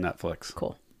 Yeah, it's on Netflix.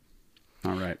 Cool.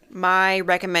 All right. My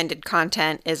recommended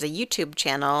content is a YouTube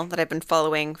channel that I've been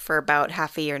following for about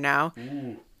half a year now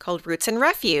called Roots and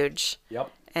Refuge. Yep.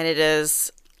 And it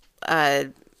is,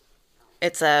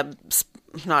 it's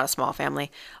not a small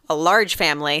family, a large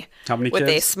family. How many with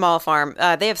kids? a small farm.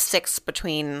 They have 6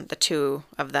 between the 2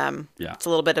 of them. Yeah. It's a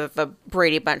little bit of a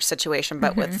Brady Bunch situation,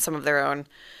 but with some of their own.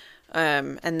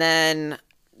 And then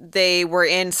they were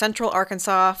in Central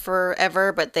Arkansas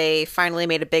forever, but they finally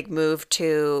made a big move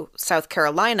to South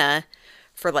Carolina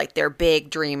for like their big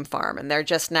dream farm. And they're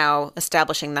just now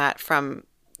establishing that from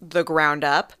the ground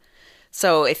up.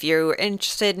 So if you're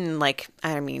interested in like,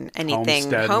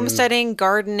 anything, homesteading,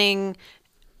 gardening,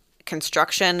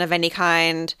 construction of any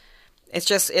kind, it's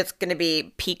going to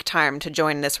be peak time to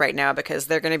join this right now because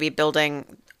they're going to be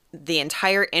building the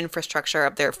entire infrastructure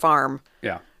of their farm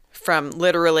Yeah. from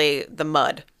literally the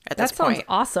mud at That this sounds point.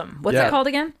 awesome. What's Yeah. it called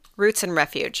again? Roots and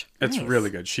Refuge. It's Nice. really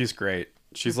good. She's great.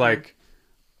 She's Mm-hmm. like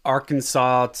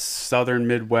Arkansas, southern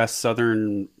Midwest,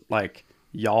 southern, like,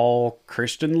 y'all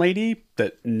Christian lady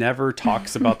that never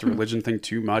talks about the religion thing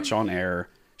too much on air.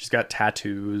 She's got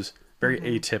tattoos. Very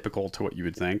atypical to what you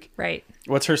would think. Right.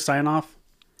 What's her sign off?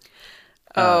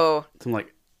 I'm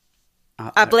like,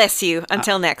 I bless you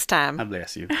until next time. I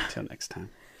bless you until next time.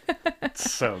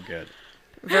 It's so good.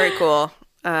 Very cool.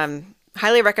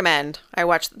 Highly recommend.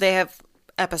 They have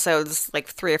episodes like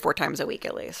 3 or 4 times a week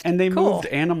at least. And they Cool. moved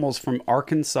animals from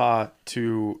Arkansas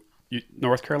to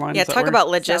North Carolina. Yeah, Is that talk where? about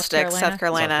logistics. South South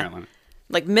Carolina. Carolina.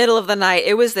 Like middle of the night.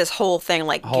 It was this whole thing,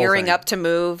 like Whole gearing thing. up to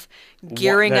move,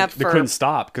 gearing up They for, couldn't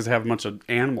stop because they have a bunch of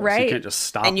animals. Right. You can't just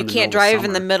stop. and you in the can't middle of drive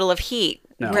in the summer. middle of heat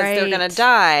No. because they're Right. gonna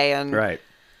die, and Right.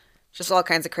 just all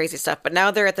kinds of crazy stuff. But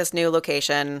now they're at this new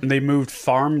location. And they moved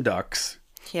farm ducks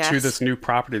Yes. to this new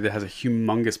property that has a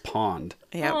humongous pond.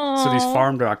 Yeah, So these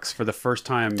farm ducks, for the first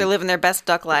time, they're living their best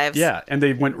duck lives. yeah, and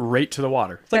they went right to the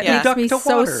water. It's like That we makes duck me to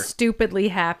so water. stupidly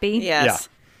happy. Yes.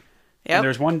 And Yep.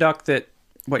 there's one duck that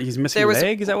he's missing There a was-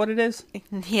 leg. Is that what it is?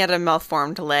 He had a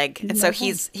malformed leg, and so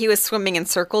he was swimming in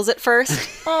circles at first,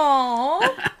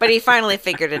 Aww. but he finally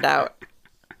figured it out.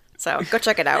 So go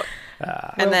check it out.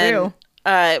 And Will then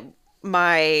do.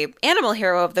 my animal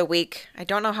hero of the week, I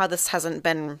don't know how this hasn't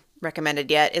been recommended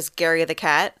yet, is Gary the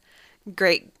cat.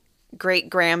 Great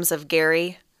grams of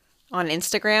Gary on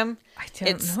Instagram. I don't know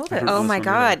I don't this. know Oh this my one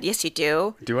god, either. yes you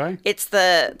do. Do I? It's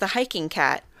the hiking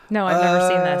cat. No, I've never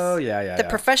seen Oh, this. yeah. The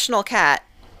professional cat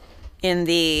in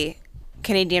the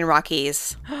Canadian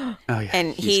Rockies. Oh, yeah.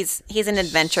 And he's an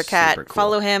adventure cat. super cool.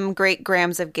 Follow him, Great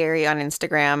Grams of Gary on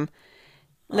Instagram.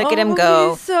 Look at him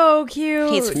go. He's so cute.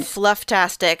 He's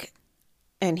flufftastic,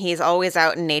 and he's always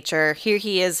out in nature. Here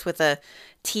he is with a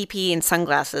teepee and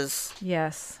sunglasses.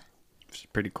 Yes. It's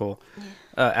pretty cool.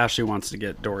 Ashley wants to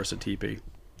get Doris a teepee.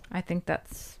 I think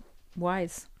that's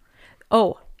wise.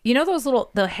 Oh, you know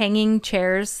the hanging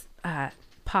chairs?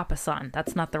 Papasan.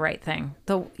 That's not the right thing.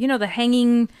 The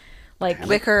hanging, like,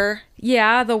 Wicker.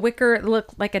 yeah, the wicker look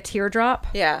like a teardrop.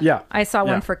 Yeah. Yeah. I saw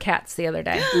Yeah. one for cats the other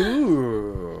day.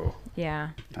 Ooh. Yeah.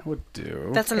 That would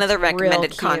do. That's another real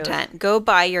recommended cute. content. Go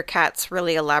buy your cats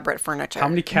really elaborate furniture. How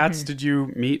many cats did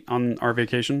you meet on our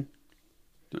vacation?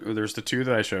 There's the 2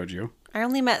 that I showed you. I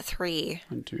only met 3.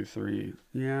 1, 2, 3.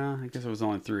 Yeah, I guess it was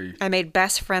only 3. I made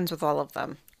best friends with all of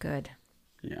them. Good.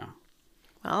 Yeah.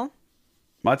 Well,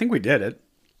 Well, I think we did it.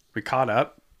 We caught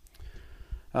up.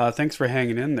 Thanks for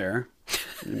hanging in there.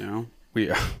 You know,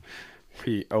 we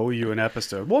owe you an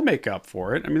episode. We'll make up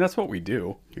for it. I mean, that's what we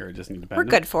do here at Disney we're Independent.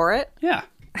 good for it. Yeah.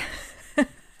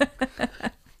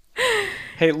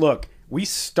 Hey, look, we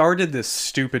started this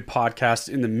stupid podcast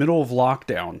in the middle of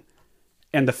lockdown.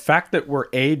 And the fact that we're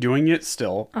doing it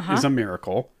still is a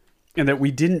miracle. And that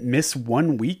we didn't miss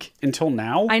 1 week until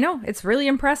now. I know. It's really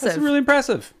impressive. That's really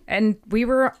impressive. And we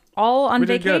were all on We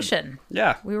did good. vacation.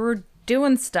 Yeah. We were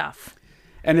doing stuff.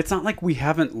 And it's not like we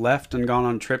haven't left and gone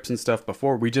on trips and stuff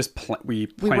before. We just we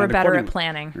planned were better at accordingly.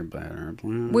 planning. We're better at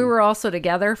planning. We were also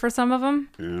together for some of them.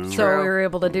 So True. we were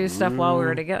able to do stuff while we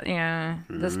were together. Yeah.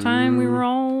 This time we were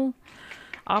all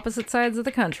opposite sides of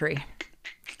the country.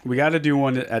 We got to do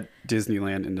one at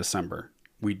Disneyland in December.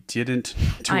 We didn't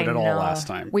do it at all last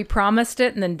time. We promised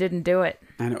it and then didn't do it.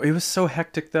 I know. It was so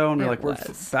hectic, though. And we're It like, we're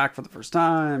was. back for the first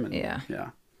time. And Yeah. Yeah.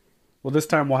 Well, this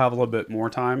time we'll have a little bit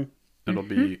more time. It'll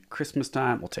be Christmas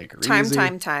time. We'll take it Time. easy.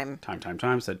 Time.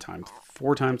 Said time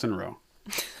 4 times in a row.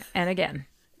 And again.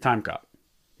 Time Cop.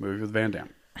 Movie with Van Damme.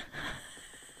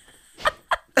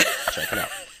 Check it out.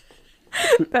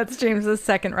 That's James's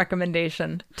second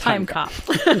recommendation. Time Cop.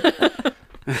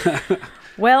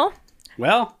 Well,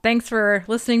 Well, thanks for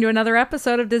listening to another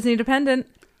episode of Disney Dependent.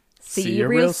 See you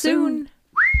real soon.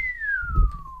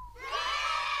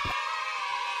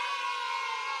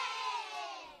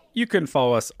 you can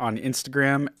follow us on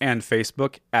Instagram and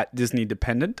Facebook at Disney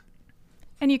Dependent.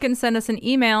 And you can send us an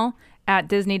email at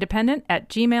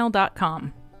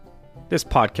disneydependent@gmail.com. This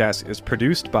podcast is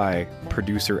produced by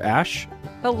producer Ash.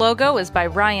 The logo is by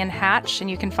Ryan Hatch, and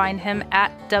you can find him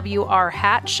at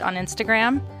WRHatch on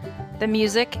Instagram. The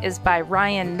music is by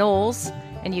Ryan Knowles,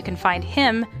 and you can find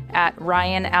him at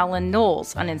Ryan Allen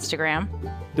Knowles on Instagram.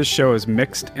 This show is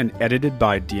mixed and edited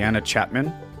by Deanna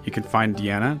Chapman. You can find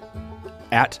Deanna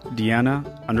at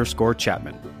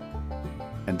Deanna_Chapman.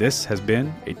 And this has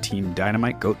been a Team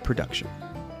Dynamite Goat production.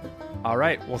 All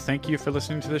right. Well, thank you for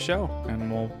listening to the show,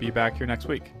 and we'll be back here next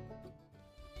week.